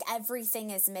 It's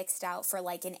everything is mixed out for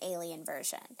an alien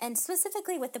version. And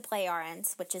specifically with the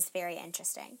Plejarians, which is very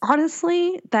interesting.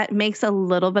 Honestly, that makes a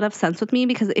little bit of sense with me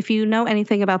because if you know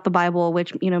anything about the Bible,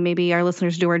 which, maybe our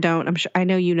listeners do or don't, I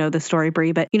know you know the story,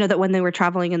 Brie, but that when they were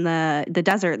traveling in the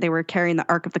desert, they were carrying the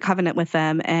Ark of the Covenant with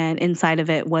them. And inside of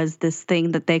it was this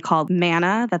thing that they called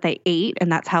manna that they ate.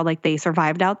 And that's how they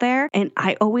survived out there. And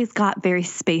I always got very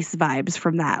space vibes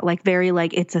from that.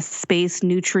 It's a space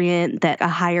nutrient that a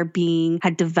higher being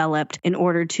had developed in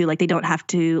order to they don't have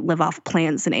to live off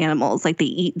plants and animals. They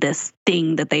eat this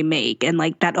thing that they make. And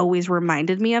that always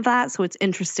reminded me of that. So it's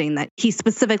interesting that he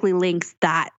specifically links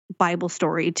that Bible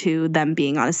story to them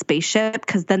being on a spaceship,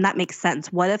 because then that makes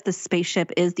sense. What if the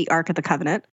spaceship is the Ark of the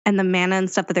Covenant and the manna and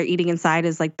stuff that they're eating inside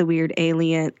is the weird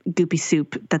alien goopy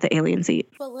soup that the aliens eat?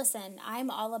 Well, listen, I'm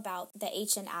all about the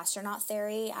ancient astronaut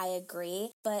theory. I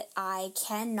agree, but I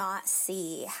cannot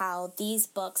see how these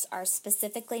books are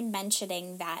specifically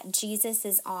mentioning that Jesus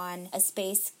is on a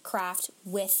spacecraft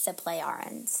with the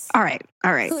Plejarians. All right.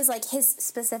 Who is his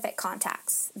specific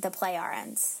contacts, the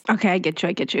Plejarians. Okay, I get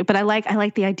you. But I like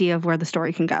the idea of where the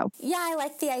story can go. Yeah, I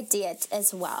like the idea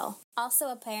as well. Also,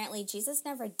 apparently, Jesus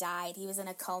never died. He was in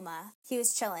a coma. He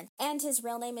was chilling. And his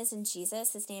real name isn't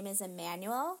Jesus. His name is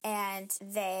Emmanuel. And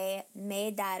they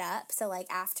made that up. So,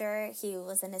 after he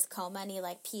was in his coma and he,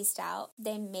 peaced out,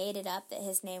 they made it up that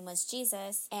his name was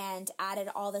Jesus and added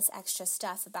all this extra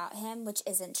stuff about him, which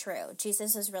isn't true.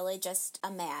 Jesus was really just a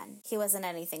man. He wasn't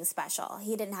anything special.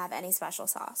 He didn't have any special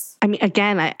sauce. I mean,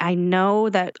 again, I know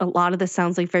that a lot of this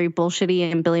sounds very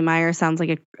bullshitty and Billy Meyer sounds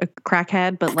like a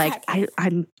crackhead, but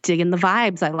I'm digging the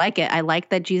vibes. I like it. I like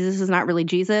that Jesus is not really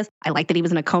Jesus. I like that he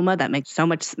was in a coma. That makes so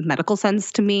much medical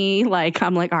sense to me.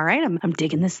 I'm all right, I'm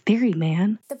digging this theory,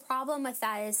 man. The problem with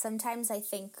that is sometimes I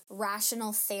think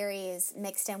rational theories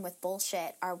mixed in with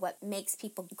bullshit are what makes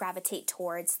people gravitate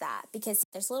towards that, because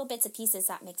there's little bits and pieces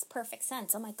that makes perfect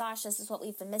sense. Oh my gosh, this is what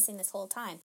we've been missing this whole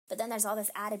time. But then there's all this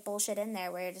added bullshit in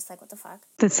there where you're just like, what the fuck?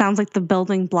 That sounds like the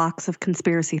building blocks of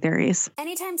conspiracy theories.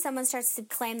 Anytime someone starts to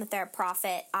claim that they're a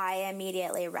prophet, I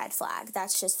immediately red flag.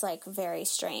 That's just like very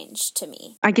strange to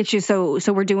me. I get you. So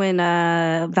we're doing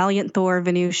Valiant Thor,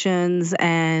 Venusians,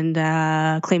 and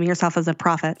claiming yourself as a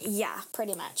prophet. Yeah,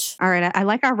 pretty much. All right. I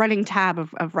like our running tab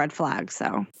of red flags.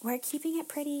 So we're keeping it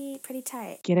pretty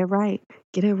tight. Get it right.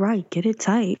 Get it right. Get it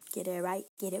tight. Get it right.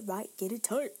 Get it right. Get it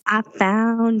tight. I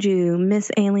found you, Miss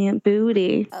Alien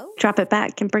Booty. Oh. Drop it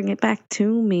back and bring it back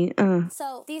to me.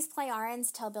 So these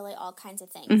Plejarians tell Billy all kinds of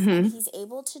things. Mm-hmm. And he's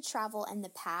able to travel in the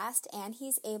past and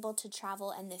he's able to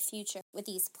travel in the future with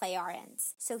these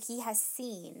Plejarians. So he has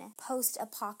seen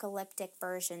post-apocalyptic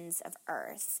versions of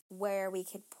Earth where we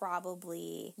could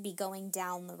probably be going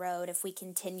down the road if we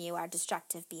continue our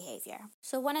destructive behavior.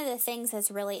 So one of the things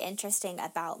that's really interesting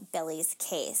about Billy's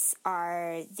case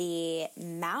are the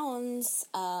mounds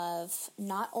of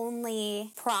not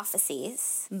only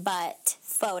prophecies, but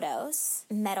photos,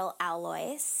 metal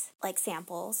alloys, like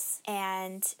samples,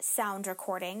 and sound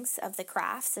recordings of the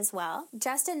crafts as well.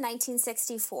 Just in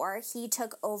 1964, he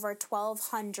took over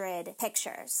 1,200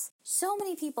 pictures. So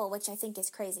many people, which I think is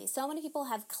crazy, so many people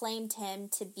have claimed him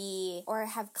to be, or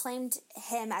have claimed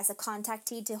him as a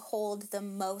contactee to hold the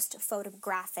most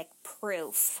photographic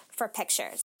proof for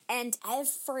pictures. And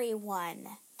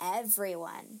everyone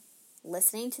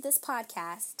listening to this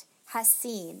podcast has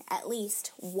seen at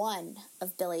least one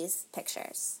of Billy's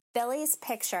pictures. Billy's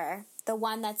picture, the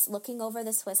one that's looking over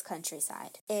the Swiss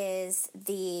countryside, is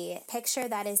the picture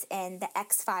that is in the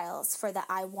X-Files for the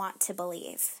I Want to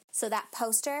Believe. So that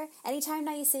poster, anytime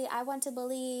now you see I Want to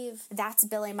Believe, that's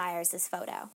Billy Myers'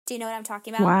 photo. Do you know what I'm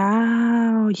talking about?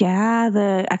 Wow. Yeah,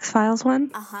 the X-Files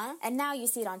one? Uh-huh. And now you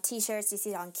see it on t-shirts, you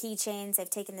see it on keychains, they've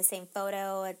taken the same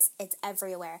photo, it's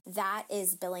everywhere. That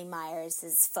is Billy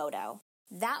Myers' photo.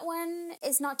 That one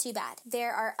is not too bad.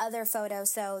 There are other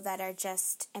photos, though, that are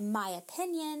just, in my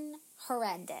opinion,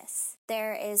 horrendous.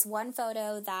 There is one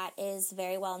photo that is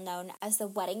very well known as the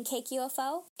wedding cake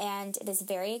UFO, and it is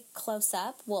very close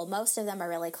up. Well, most of them are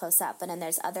really close up, and then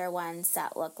there's other ones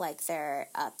that look like they're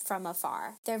up from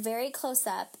afar. They're very close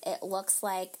up. It looks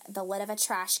like the lid of a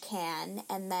trash can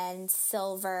and then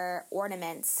silver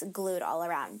ornaments glued all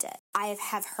around it. I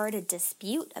have heard a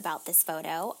dispute about this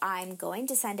photo. I'm going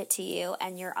to send it to you,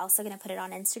 and you're also going to put it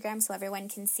on Instagram so everyone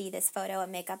can see this photo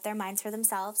and make up their minds for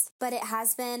themselves. But it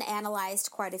has been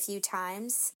analyzed quite a few times.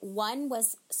 One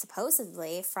was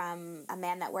supposedly from a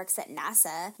man that works at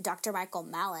NASA, Dr. Michael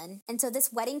Mallon. And so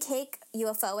this wedding cake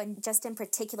UFO, and just in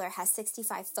particular, has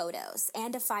 65 photos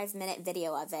and a 5-minute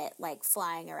video of it, like,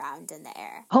 flying around in the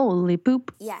air. Holy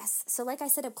poop. Yes. So like I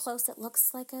said, up close, it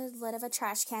looks like a lid of a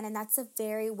trash can, and that's a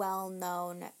very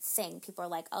well-known thing. People are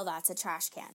like, oh, that's a trash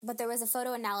can. But there was a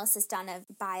photo analysis done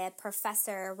by a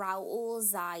professor, Raoul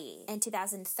Zai, in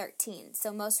 2013.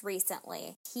 So most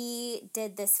recently, he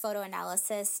did this photo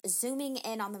analysis zooming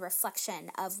in on the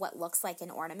reflection of what looks like an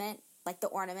ornament, like the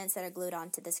ornaments that are glued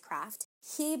onto this craft.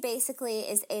 He basically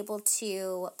is able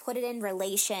to put it in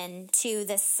relation to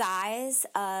the size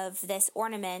of this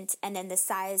ornament and then the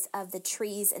size of the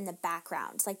trees in the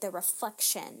background, like the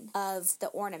reflection of the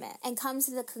ornament, and comes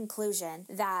to the conclusion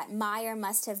that Meyer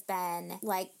must have been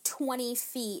like 20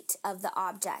 feet of the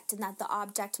object, and that the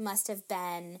object must have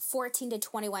been 14 to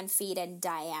 21 feet in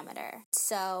diameter.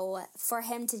 So for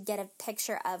him to get a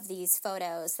picture of these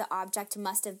photos, the object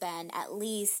must have been at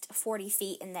least 40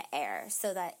 feet in the air,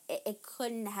 so that it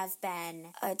couldn't have been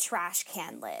a trash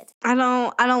can lid. I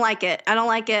don't like it. I don't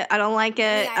like it. I don't like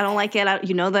it. Yeah, I don't like it.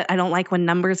 You know that I don't like when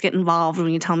numbers get involved, when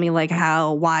you tell me like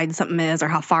how wide something is or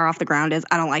how far off the ground is.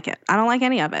 I don't like it. I don't like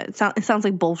any of it. It sounds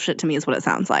like bullshit to me is what it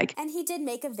sounds like. And he did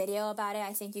make a video about it.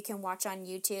 I think you can watch on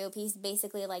YouTube. He's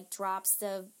basically like drops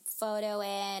the photo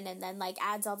in and then like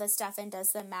adds all this stuff and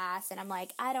does the math, and I'm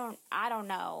like, I don't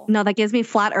know. No, that gives me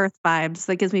flat earth vibes.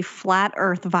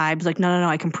 Like, no,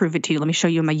 I can prove it to you. Let me show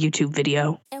you in my YouTube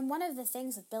video. And one of the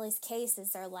things with Billy's case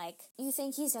is they're like, you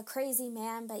think he's a crazy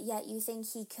man, but yet you think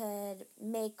he could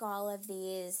make all of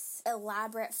these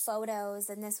elaborate photos,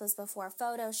 and this was before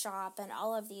Photoshop and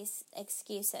all of these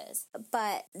excuses.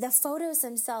 But the photos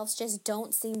themselves just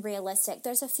don't seem realistic.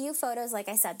 There's a few photos, like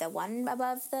I said, the one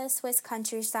above the Swiss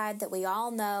countryside that we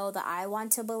all know, the I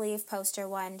Want to Believe poster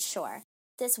one, sure.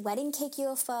 This wedding cake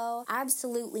UFO,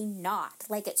 absolutely not.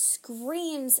 Like, it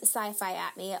screams sci-fi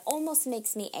at me. It almost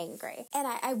makes me angry. And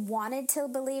I wanted to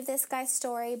believe this guy's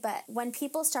story, but when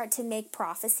people start to make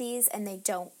prophecies and they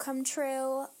don't come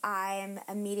true, I'm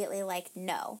immediately like,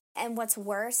 no. And what's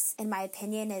worse, in my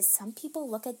opinion, is some people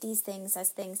look at these things as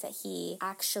things that he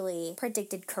actually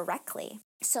predicted correctly.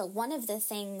 So one of the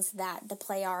things that the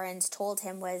Plejarians told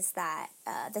him was that,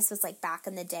 this was like back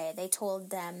in the day, they told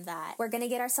them that we're going to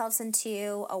get ourselves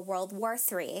into a World War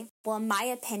III. Well, in my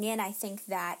opinion, I think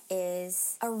that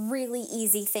is a really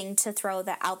easy thing to throw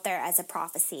that out there as a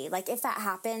prophecy. Like, if that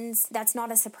happens, that's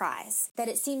not a surprise. That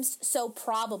it seems so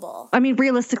probable. I mean,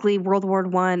 realistically, World War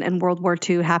I and World War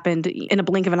II happened in a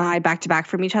blink of an eye, back to back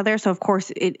from each other. So, of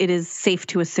course, it is safe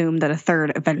to assume that a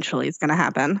third eventually is going to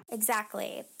happen.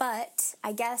 Exactly. But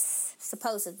I guess,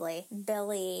 supposedly,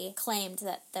 Billy claimed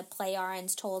that the Plejarians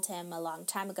told him a long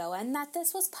time ago, and that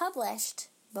this was published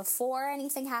before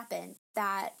anything happened,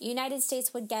 that United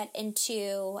States would get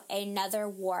into another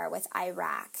war with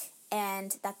Iraq,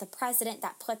 and that the president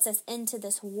that puts us into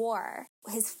this war,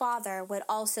 his father would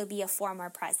also be a former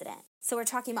president. So we're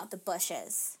talking about the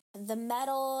Bushes. The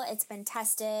metal, it's been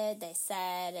tested. They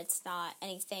said it's not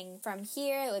anything from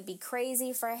here. It would be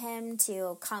crazy for him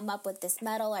to come up with this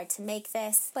metal or to make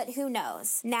this, but who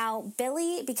knows? Now,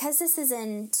 Billy, because this is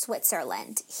in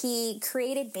Switzerland, he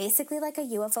created basically like a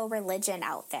UFO religion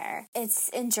out there. It's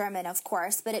in German, of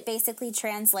course, but it basically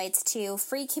translates to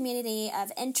Free Community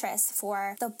of Interest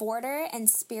for the Border and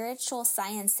Spiritual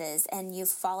Sciences and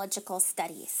Ufological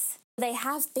Studies. They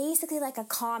have basically like a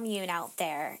commune out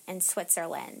there in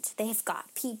Switzerland. They've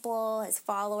got people, his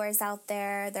followers out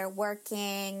there. They're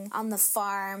working on the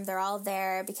farm. They're all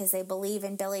there because they believe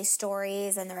in Billy's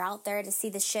stories, and they're out there to see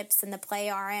the ships and the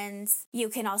Plejarians. You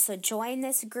can also join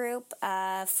this group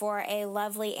for a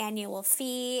lovely annual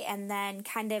fee, and then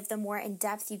kind of the more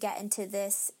in-depth you get into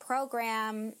this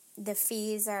program, the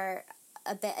fees are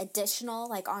a bit additional,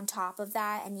 like on top of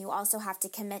that, and you also have to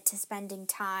commit to spending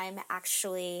time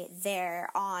actually there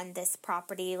on this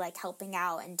property, like helping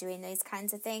out and doing these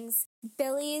kinds of things.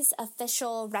 Billy's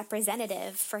official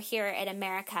representative for here in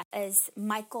America is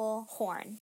Michael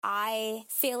Horn. I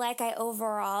feel like I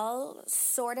overall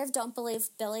sort of don't believe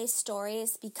Billy's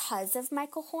stories because of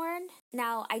Michael Horn.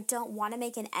 Now, I don't want to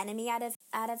make an enemy out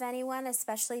of anyone,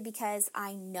 especially because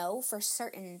I know for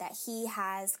certain that he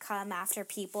has come after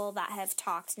people that have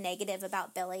talked negative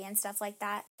about Billy and stuff like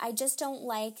that. I just don't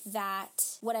like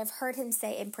that what I've heard him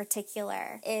say in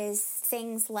particular is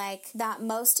things like that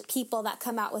most people that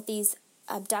come out with these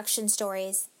abduction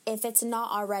stories, if it's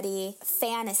not already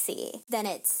fantasy, then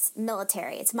it's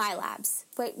military. It's MILABs.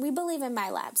 We believe in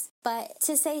MILABs. But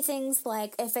to say things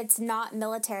like, if it's not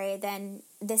military, then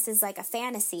this is like a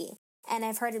fantasy. And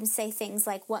I've heard him say things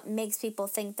like, what makes people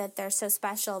think that they're so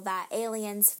special that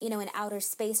aliens, in outer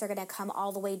space are going to come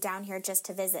all the way down here just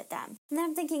to visit them. And then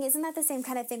I'm thinking, isn't that the same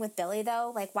kind of thing with Billy,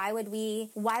 though? Like, why would we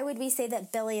say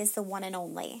that Billy is the one and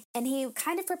only? And he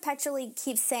kind of perpetually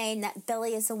keeps saying that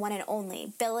Billy is the one and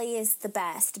only. Billy is the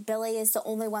best. Billy is the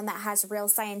only one that has real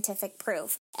scientific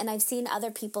proof. And I've seen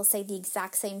other people say the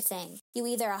exact same thing. You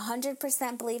either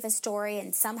 100% believe a story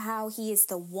and somehow he is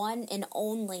the one and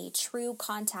only true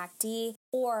contactee,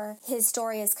 or his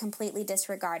story is completely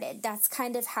disregarded. That's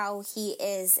kind of how he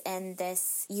is in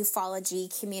this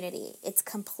ufology community. It's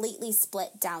completely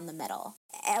split down the middle.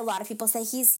 A lot of people say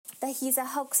he's a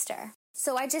hoaxer.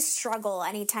 So I just struggle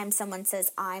anytime someone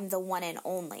says, I'm the one and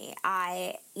only.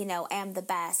 I, am the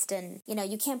best. And,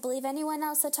 you can't believe anyone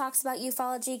else that talks about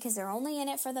ufology because they're only in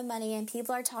it for the money and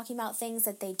people are talking about things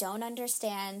that they don't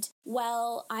understand.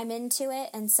 Well, I'm into it,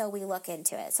 and so we look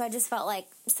into it. So I just felt like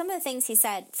some of the things he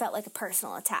said felt like a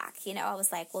personal attack. I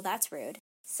was like, well, that's rude.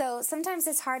 So sometimes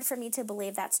it's hard for me to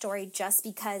believe that story just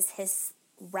because his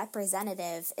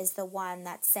representative is the one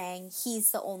that's saying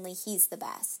he's the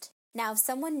best. Now, if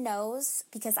someone knows,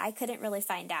 because I couldn't really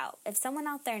find out, if someone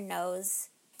out there knows,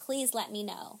 please let me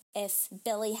know if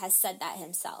Billy has said that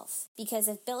himself. Because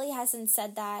if Billy hasn't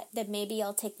said that, then maybe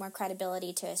I'll take more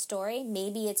credibility to his story.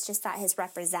 Maybe it's just that his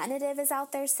representative is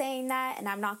out there saying that, and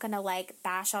I'm not going to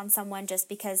bash on someone just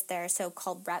because their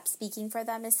so-called rep speaking for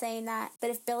them is saying that. But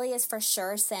if Billy is for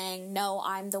sure saying, no,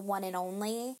 I'm the one and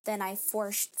only, then I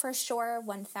for sure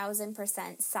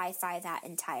 1000% sci-fi that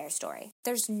entire story.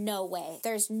 There's no way.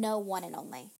 There's no one and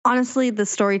only. Honestly, the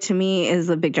story to me is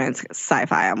a big giant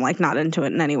sci-fi. I'm not into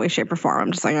it in any way, shape, or form.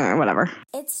 I'm just whatever.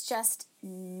 It's just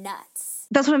nuts.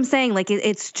 That's what I'm saying.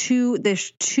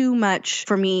 There's too much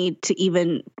for me to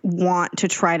even want to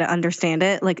try to understand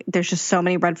it. There's just so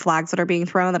many red flags that are being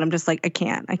thrown that I'm just I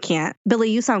can't.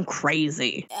 Billy, you sound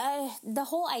crazy. The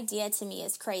whole idea to me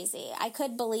is crazy. I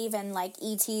could believe in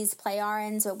ET's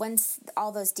Plejarians, but once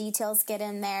all those details get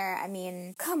in there, I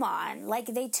mean, come on.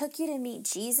 They took you to meet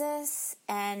Jesus,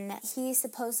 and he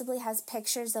supposedly has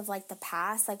pictures of the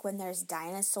past, when there's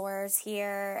dinosaurs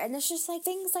here, and there's just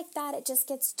things like that. It just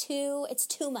gets too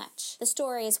it's too much. The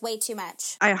story is way too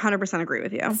much. I 100% agree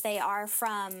with you. If they are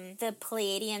from the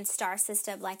Pleiadian star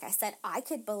system, like I said, I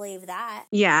could believe that.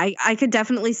 Yeah, I could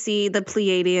definitely see the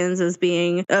Pleiadians as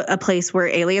being a place where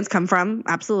aliens come from.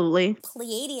 Absolutely.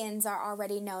 Pleiadians are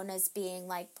already known as being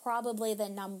like probably the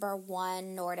number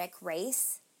one Nordic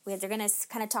race. They're going to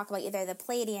kind of talk about either the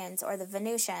Pleiadians or the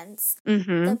Venusians.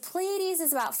 Mm-hmm. The Pleiades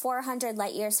is about 400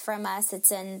 light years from us.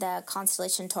 It's in the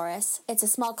constellation Taurus. It's a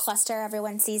small cluster.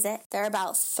 Everyone sees it. There are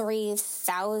about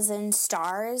 3,000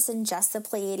 stars in just the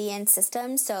Pleiadian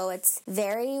system, so it's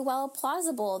very well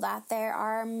plausible that there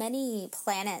are many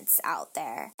planets out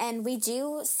there. And we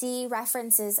do see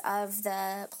references of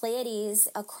the Pleiades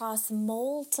across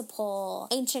multiple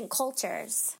ancient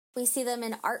cultures. We see them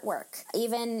in artwork,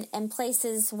 even in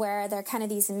places where they're kind of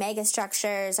these mega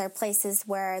structures or places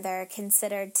where they're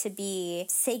considered to be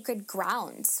sacred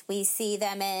grounds. We see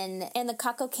them in the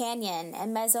Chaco Canyon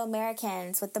and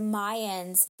Mesoamericans with the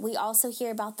Mayans. We also hear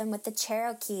about them with the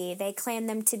Cherokee. They claim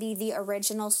them to be the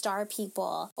original star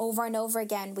people. Over and over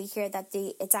again, we hear that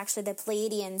it's actually the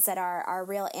Pleiadians that are our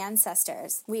real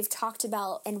ancestors. We've talked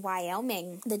about in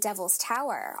Wyoming, the Devil's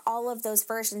Tower. All of those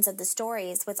versions of the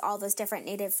stories with all those different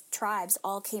native tribes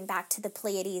all came back to the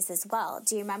Pleiades as well.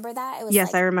 Do you remember that? It was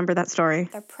yes, I remember that story.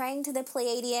 They're praying to the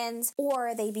Pleiadians,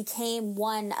 or they became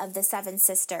one of the seven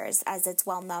sisters, as it's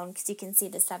well known, because you can see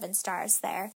the seven stars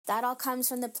there. That all comes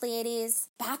from the Pleiades.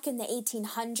 Back in the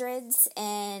 1800s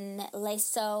in Les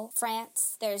Sceaux,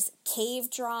 France, there's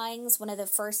cave drawings, one of the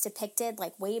first depicted,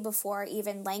 like way before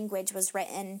even language was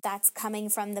written. That's coming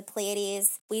from the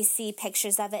Pleiades. We see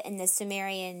pictures of it in the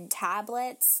Sumerian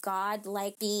tablets,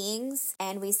 god-like beings,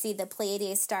 and we see the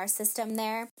Pleiades star system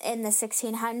there. In the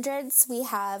 1600s, we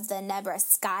have the Nebra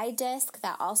sky disk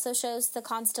that also shows the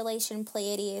constellation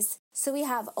Pleiades. So we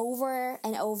have over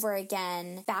and over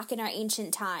again, back in our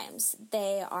ancient times,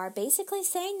 they are basically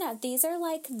saying that these are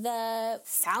like the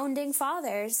founding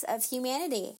fathers of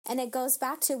humanity. And it goes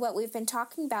back to what we've been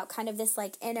talking about, kind of this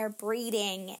like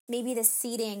interbreeding, maybe the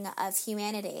seeding of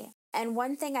humanity. And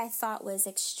one thing I thought was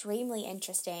extremely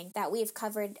interesting that we've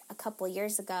covered a couple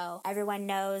years ago, everyone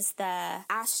knows the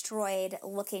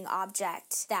asteroid-looking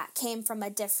object that came from a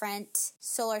different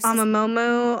solar system.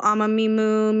 Amamomu,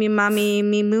 Amamimu, Mimami,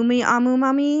 Mimumi,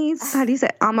 Amumamis. How do you say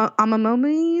it?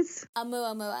 Amamomis?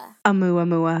 Oumuamua.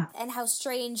 Oumuamua. And how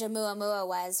strange Oumuamua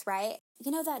was, right? You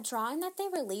know, that drawing that they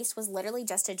released was literally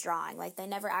just a drawing. Like, they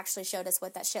never actually showed us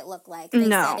what that shit looked like. They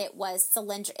said it was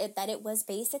that it was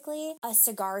basically a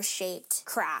cigar-shaped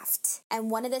craft. And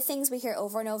one of the things we hear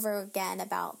over and over again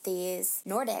about these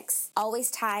Nordics always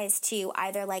ties to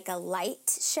either like a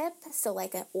light ship, so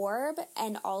like an orb,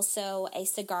 and also a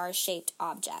cigar-shaped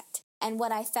object. And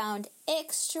what I found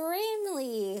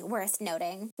extremely worth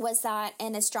noting was that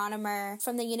an astronomer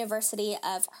from the University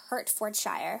of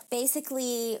Hertfordshire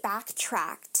basically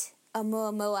backtracked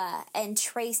Oumuamua and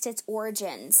traced its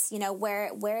origins, you know, where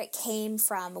it came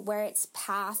from, where its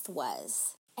path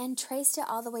was, and traced it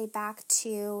all the way back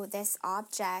to this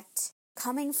object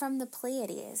coming from the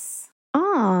Pleiades.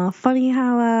 Oh, funny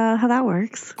how that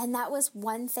works. And that was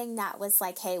one thing that was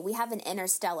like, hey, we have an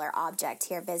interstellar object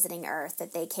here visiting Earth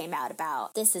that they came out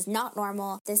about. This is not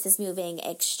normal. This is moving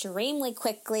extremely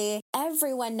quickly.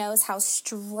 Everyone knows how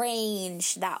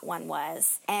strange that one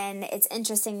was. And it's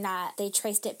interesting that they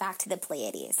traced it back to the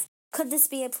Pleiades. Could this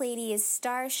be a Pleiades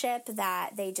starship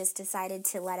that they just decided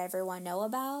to let everyone know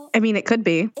about? I mean, it could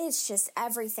be. It's just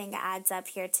everything adds up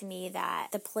here to me that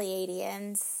the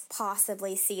Pleiadians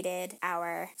possibly seeded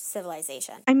our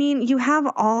civilization. I mean, you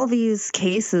have all these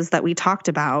cases that we talked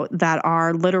about that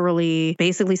are literally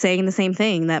basically saying the same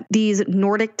thing, that these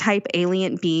Nordic type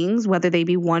alien beings, whether they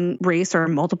be one race or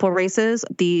multiple races,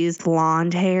 these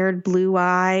blonde-haired,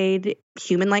 blue-eyed,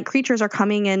 human-like creatures are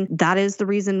coming, and that is the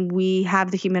reason we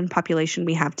have the human population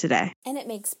we have today. And it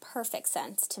makes perfect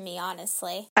sense to me,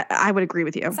 honestly. I would agree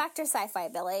with you. Factor sci-fi,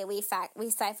 Billy. We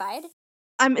sci-fied.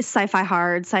 I'm sci-fi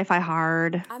hard.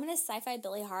 I'm going to sci-fi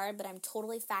Billy hard, but I'm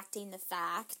totally facting the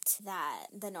fact that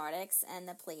the Nordics and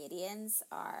the Pleiadians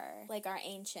are like our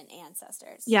ancient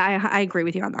ancestors. Yeah, I agree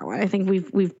with you on that one. I think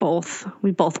we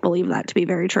both believe that to be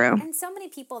very true. And so many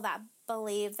people that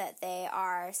believe that they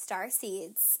are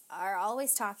starseeds are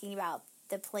always talking about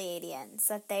the Pleiadians,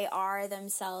 that they are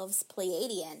themselves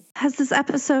Pleiadian. Has this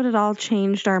episode at all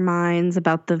changed our minds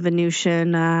about the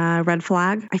Venusian red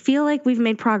flag? I feel like we've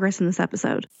made progress in this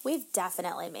episode. We've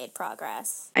definitely made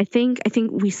progress. I think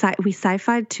we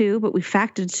sci-fied too, but we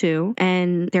facted too,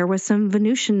 and there was some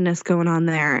Venusianness going on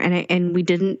there, and we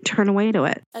didn't turn away to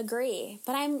it. Agree,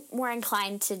 but I'm more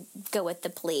inclined to go with the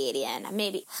Pleiadian.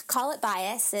 Maybe call it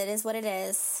bias. It is what it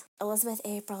is. Elizabeth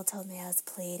April told me I was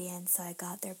Pleiadian, so I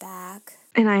got their back.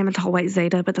 And I am a tall white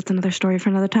Zeta, but that's another story for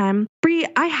another time. Bree,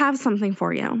 I have something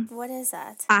for you. What is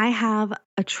that? I have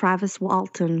a Travis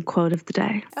Walton quote of the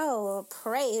day. Oh,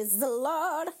 praise the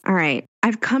Lord. All right.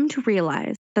 I've come to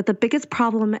realize that the biggest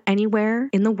problem anywhere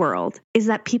in the world is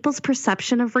that people's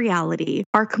perception of reality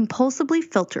are compulsively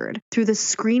filtered through the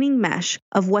screening mesh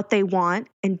of what they want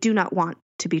and do not want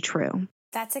to be true.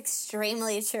 That's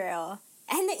extremely true.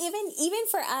 And even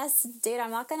for us, dude,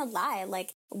 I'm not going to lie.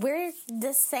 Like, we're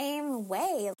the same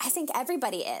way. I think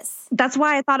everybody is. That's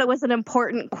why I thought it was an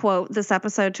important quote this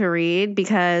episode to read,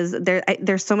 because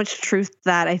there's so much truth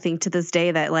that I think to this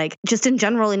day that, like, just in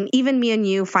general, and even me and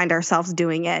you find ourselves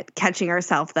doing it, catching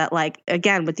ourselves that, like,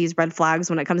 again, with these red flags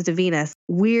when it comes to Venus,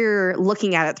 we're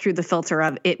looking at it through the filter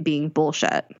of it being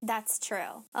bullshit. That's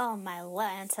true. Oh, my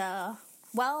Lanta.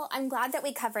 Well, I'm glad that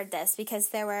we covered this because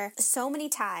there were so many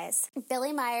ties.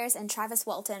 Billy Myers and Travis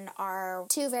Walton are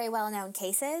two very well-known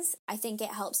cases. I think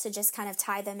it helps to just kind of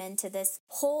tie them into this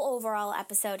whole overall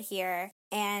episode here.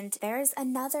 And there's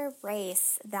another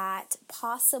race that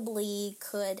possibly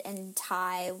could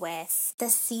tie with the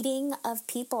seeding of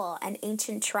people and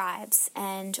ancient tribes.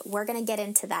 And we're going to get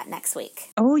into that next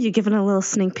week. Oh, you're giving a little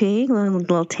sneak peek, a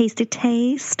little tasty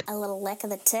taste. A little lick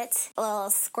of the tit, a little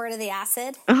squirt of the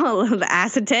acid. Oh, the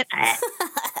acid tit.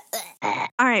 All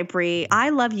right, Bree,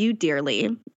 I love you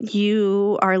dearly.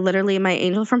 You are literally my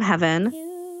angel from heaven.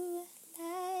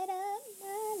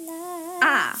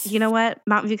 You know what?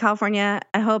 Mountain View, California,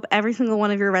 I hope every single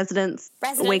one of your residents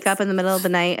wake up in the middle of the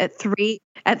night at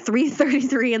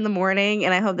 3:33 in the morning,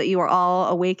 and I hope that you are all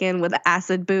awakened with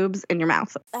acid boobs in your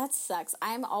mouth. That sucks.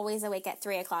 I'm always awake at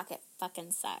 3 o'clock. It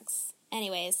fucking sucks.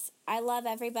 Anyways, I love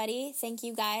everybody. Thank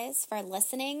you guys for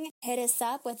listening. Hit us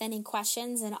up with any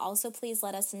questions, and also please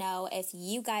let us know if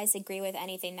you guys agree with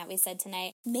anything that we said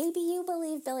tonight. Maybe you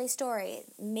believe Billy's story.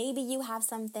 Maybe you have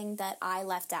something that I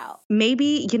left out.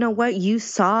 Maybe, you know what, you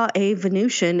saw a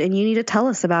Venusian and you need to tell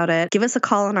us about it. Give us a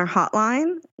call on our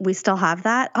hotline. We still have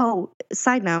that. Oh,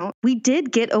 side note, we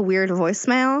did get a weird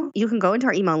voicemail. You can go into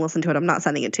our email and listen to it. I'm not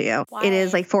sending it to you. Why? It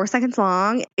is like 4 seconds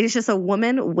long. It is just a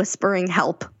woman whispering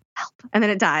help. And then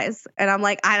it dies. And I'm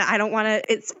like, I don't want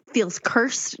to, it feels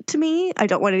cursed to me. I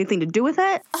don't want anything to do with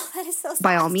it. Oh, that is so sad.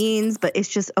 By all means, but it's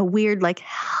just a weird, like,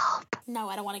 help. No,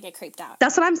 I don't want to get creeped out.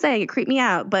 That's what I'm saying. It creeped me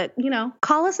out. But, you know,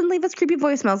 call us and leave us creepy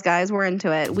voicemails, guys. We're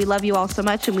into it. We love you all so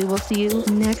much, and we will see you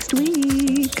next week.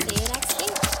 See you next